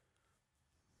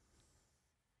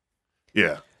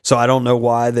 Yeah. So I don't know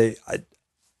why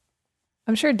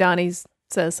I'm sure Donnie's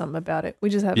says something about it. We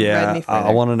just haven't read yeah, any further.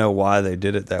 I want to know why they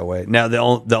did it that way. Now,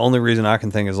 the only reason I can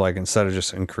think is like, instead of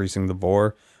just increasing the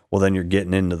bore, well, then you're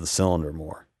getting into the cylinder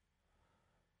more.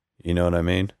 You know what I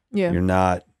mean? Yeah.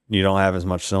 You don't have as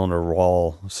much cylinder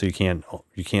wall, so you can't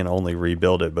only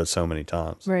rebuild it but so many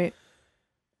times. Right.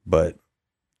 But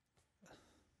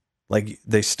like,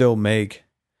 they still make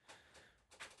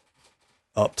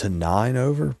up to 9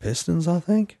 over pistons, I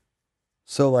think.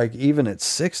 So like, even at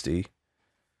 60,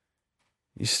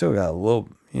 you still got a little,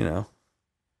 you know,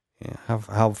 yeah,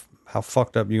 how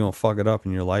fucked up you gonna fuck it up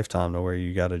in your lifetime to where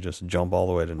you got to just jump all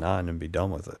the way to 9 and be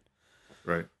done with it.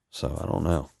 Right. So I don't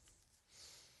know.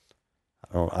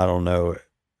 I don't know.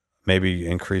 Maybe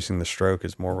increasing the stroke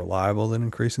is more reliable than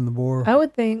increasing the bore. I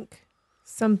would think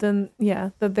something,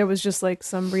 that there was just like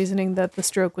some reasoning that the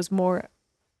stroke was more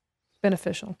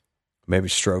beneficial. Maybe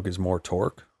stroke is more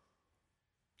torque.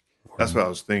 That's what I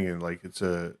was thinking. Like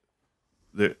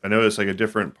I know it's like a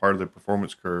different part of the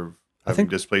performance curve. I think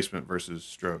displacement versus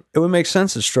stroke. It would make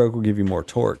sense that stroke will give you more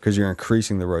torque because you're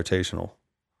increasing the rotational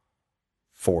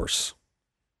force.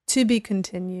 To be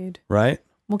continued. Right?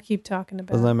 We'll keep talking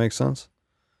about Doesn't that make sense?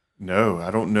 No,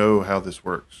 I don't know how this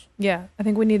works. Yeah, I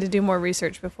think we need to do more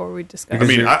research before we discuss. I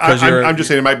mean, I'm just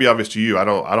saying it might be obvious to you. I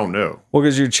don't know. Well,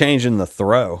 because you're changing the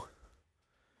throw.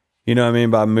 You know what I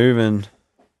mean? By moving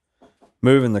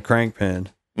the crank pin,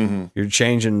 you're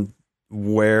changing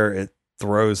where it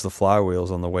throws the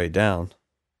flywheels on the way down.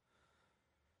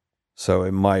 So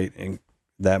that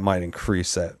might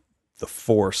increase the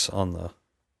force on the.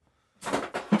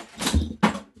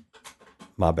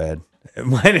 My bad. It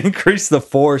might increase the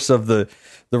force of the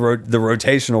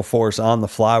rotational force on the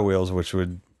flywheels, which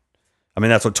would, I mean,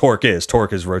 that's what torque is.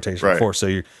 Torque is rotational force.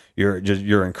 So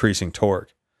you're increasing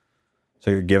torque.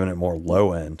 So you're giving it more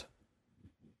low end.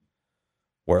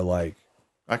 Where like,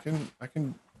 I can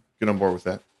get on board with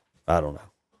that. I don't know.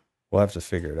 We'll have to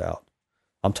figure it out.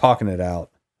 I'm talking it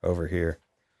out over here.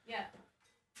 Yeah.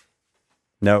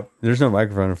 No, there's no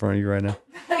microphone in front of you right now.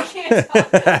 I can't talk.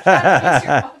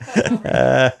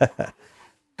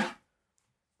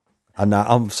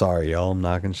 I'm sorry, y'all. I'm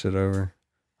knocking shit over.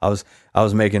 I was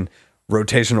making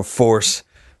rotational force.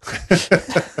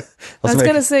 I was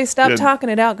gonna say, stop talking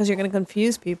it out because you're gonna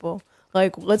confuse people.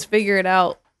 Like, let's figure it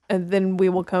out, and then we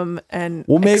will come and.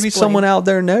 Well, maybe explain. someone out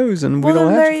there knows, and we Well,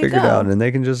 don't then have there to you figure it go. out, and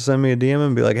they can just send me a DM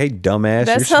and be like, "Hey, dumbass,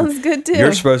 That sounds good too.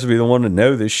 You're supposed to be the one to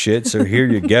know this shit, so here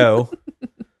you go."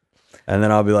 And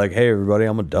then I'll be like, "Hey, everybody,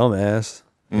 I'm a dumbass.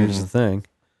 Here's the thing.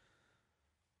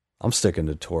 I'm sticking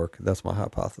to torque. That's my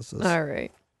hypothesis. All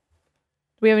right.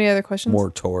 Do we have any other questions? More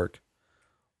torque.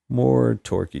 More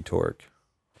torquey torque.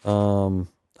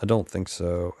 I don't think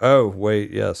so. Oh, wait,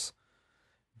 yes.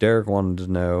 Derek wanted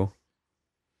to know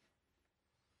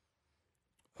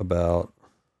about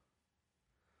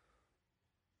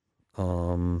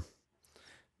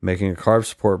making a carb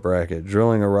support bracket,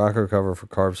 drilling a rocker cover for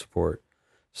carb support.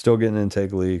 Still getting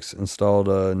intake leaks, installed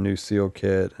a new seal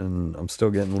kit, and I'm still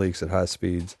getting leaks at high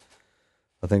speeds.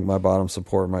 I think my bottom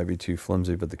support might be too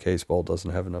flimsy, but the case bolt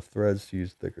doesn't have enough threads to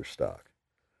use thicker stock.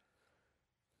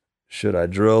 Should I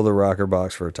drill the rocker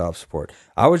box for a top support?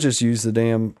 I would just use the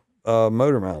damn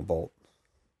motor mount bolt.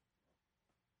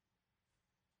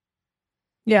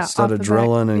 Yeah. Instead off of the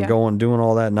drilling back. and Yeah. doing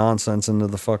all that nonsense into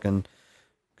the fucking...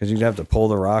 because you'd have to pull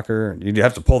the rocker. You'd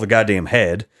have to pull the goddamn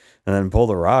head and then pull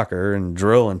the rocker and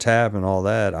drill and tap and all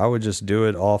that. I would just do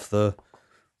it off the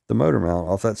motor mount,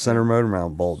 off that center motor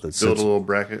mount bolt that Build sits. a little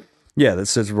bracket. Yeah, that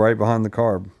sits right behind the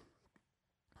carb.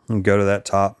 And go to that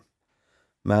top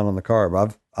mount on the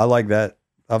carb. I like that.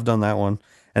 I've done that one.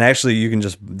 And actually, you can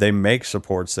they make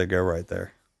supports that go right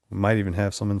there. We might even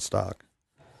have some in stock.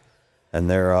 And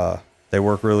they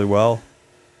work really well.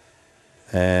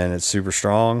 And it's super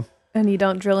strong. And you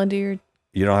don't drill into your...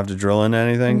 You don't have to drill into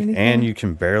anything. And you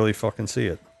can barely fucking see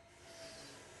it.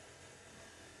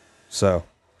 So,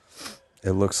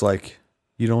 it looks like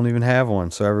you don't even have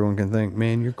one. So everyone can think,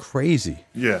 man, you're crazy.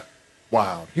 Yeah.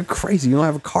 Wow. You're crazy. You don't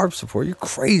have a carb support. You're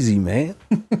crazy, man.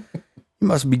 You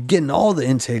must be getting all the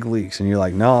intake leaks. And you're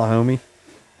like, nah, homie.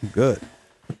 I'm good.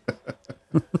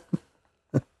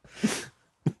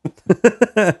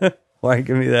 Why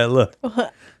give me that look?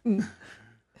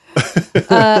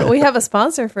 We have a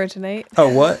sponsor for tonight. Oh,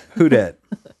 what? Who dat?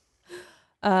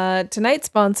 Tonight's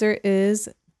sponsor is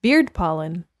Beard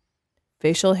Pollen,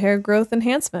 facial hair growth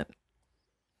enhancement.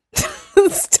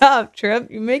 Stop, Trip.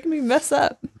 You're making me mess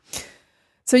up.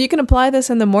 So you can apply this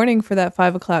in the morning for that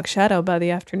 5 o'clock shadow by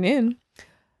the afternoon.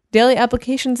 Daily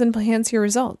applications enhance your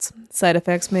results. Side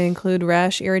effects may include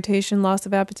rash, irritation, loss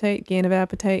of appetite, gain of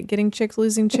appetite, getting chicks,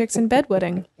 losing chicks, and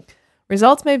bedwetting.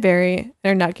 Results may vary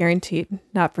and are not guaranteed,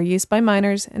 not for use by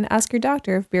minors, and ask your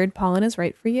doctor if beard pollen is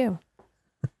right for you.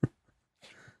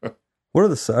 What are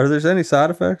there any side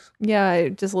effects? Yeah, I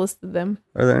just listed them.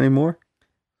 Are there any more?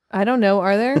 I don't know.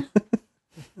 Are there?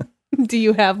 Do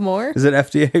you have more? Is it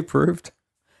FDA approved?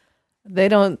 They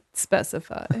don't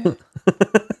specify.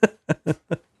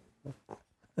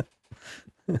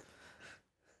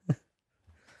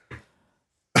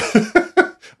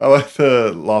 I like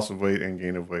the loss of weight and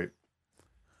gain of weight.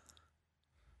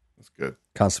 That's good.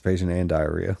 Constipation and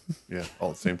diarrhea. Yeah,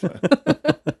 all at the same time.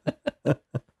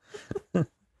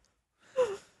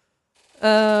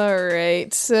 All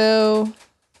right. So,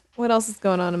 what else is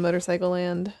going on in motorcycle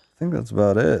land? I think that's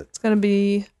about it. It's going to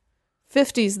be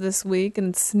 50s this week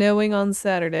and snowing on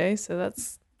Saturday. So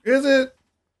that's... Is it?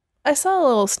 I saw a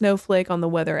little snowflake on the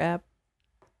weather app.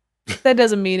 That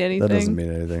doesn't mean anything. That doesn't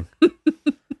mean anything.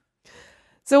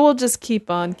 So we'll just keep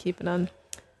on keeping on.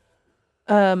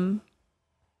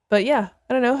 But yeah,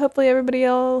 I don't know. Hopefully everybody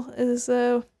else is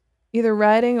either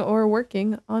riding or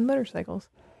working on motorcycles.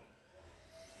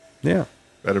 Yeah.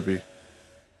 Better be.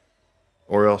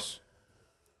 Or else.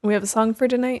 We have a song for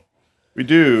tonight. We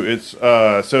do. It's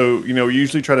so we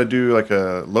usually try to do like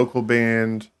a local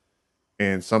band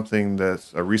and something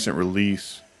that's a recent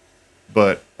release,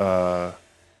 but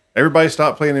everybody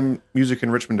stopped playing music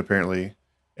in Richmond apparently,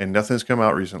 and nothing's come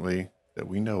out recently that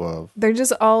we know of. They're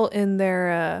just all in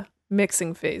their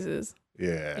mixing phases.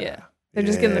 Yeah. Yeah. They're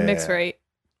just getting the mix right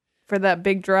for that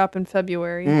big drop in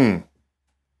February.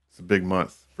 It's a big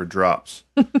month for drops.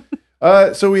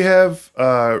 So we have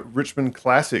Richmond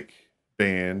classic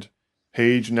band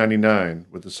Page 99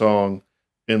 with the song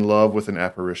In Love with an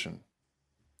Apparition.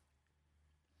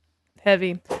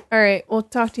 Heavy. All right. We'll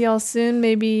talk to y'all soon.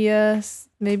 Maybe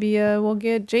we'll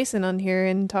get Jason on here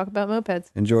and talk about mopeds.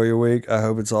 Enjoy your week. I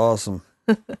hope it's awesome.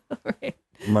 All right.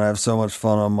 I'm going to have so much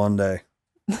fun on Monday.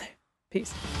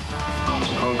 Peace.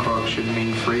 Punk rock should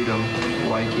mean freedom,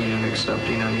 liking and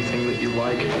accepting anything that you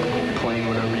like, playing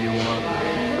whatever you want,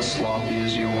 as sloppy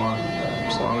as you want,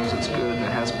 as long as it's good and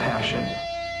it has passion.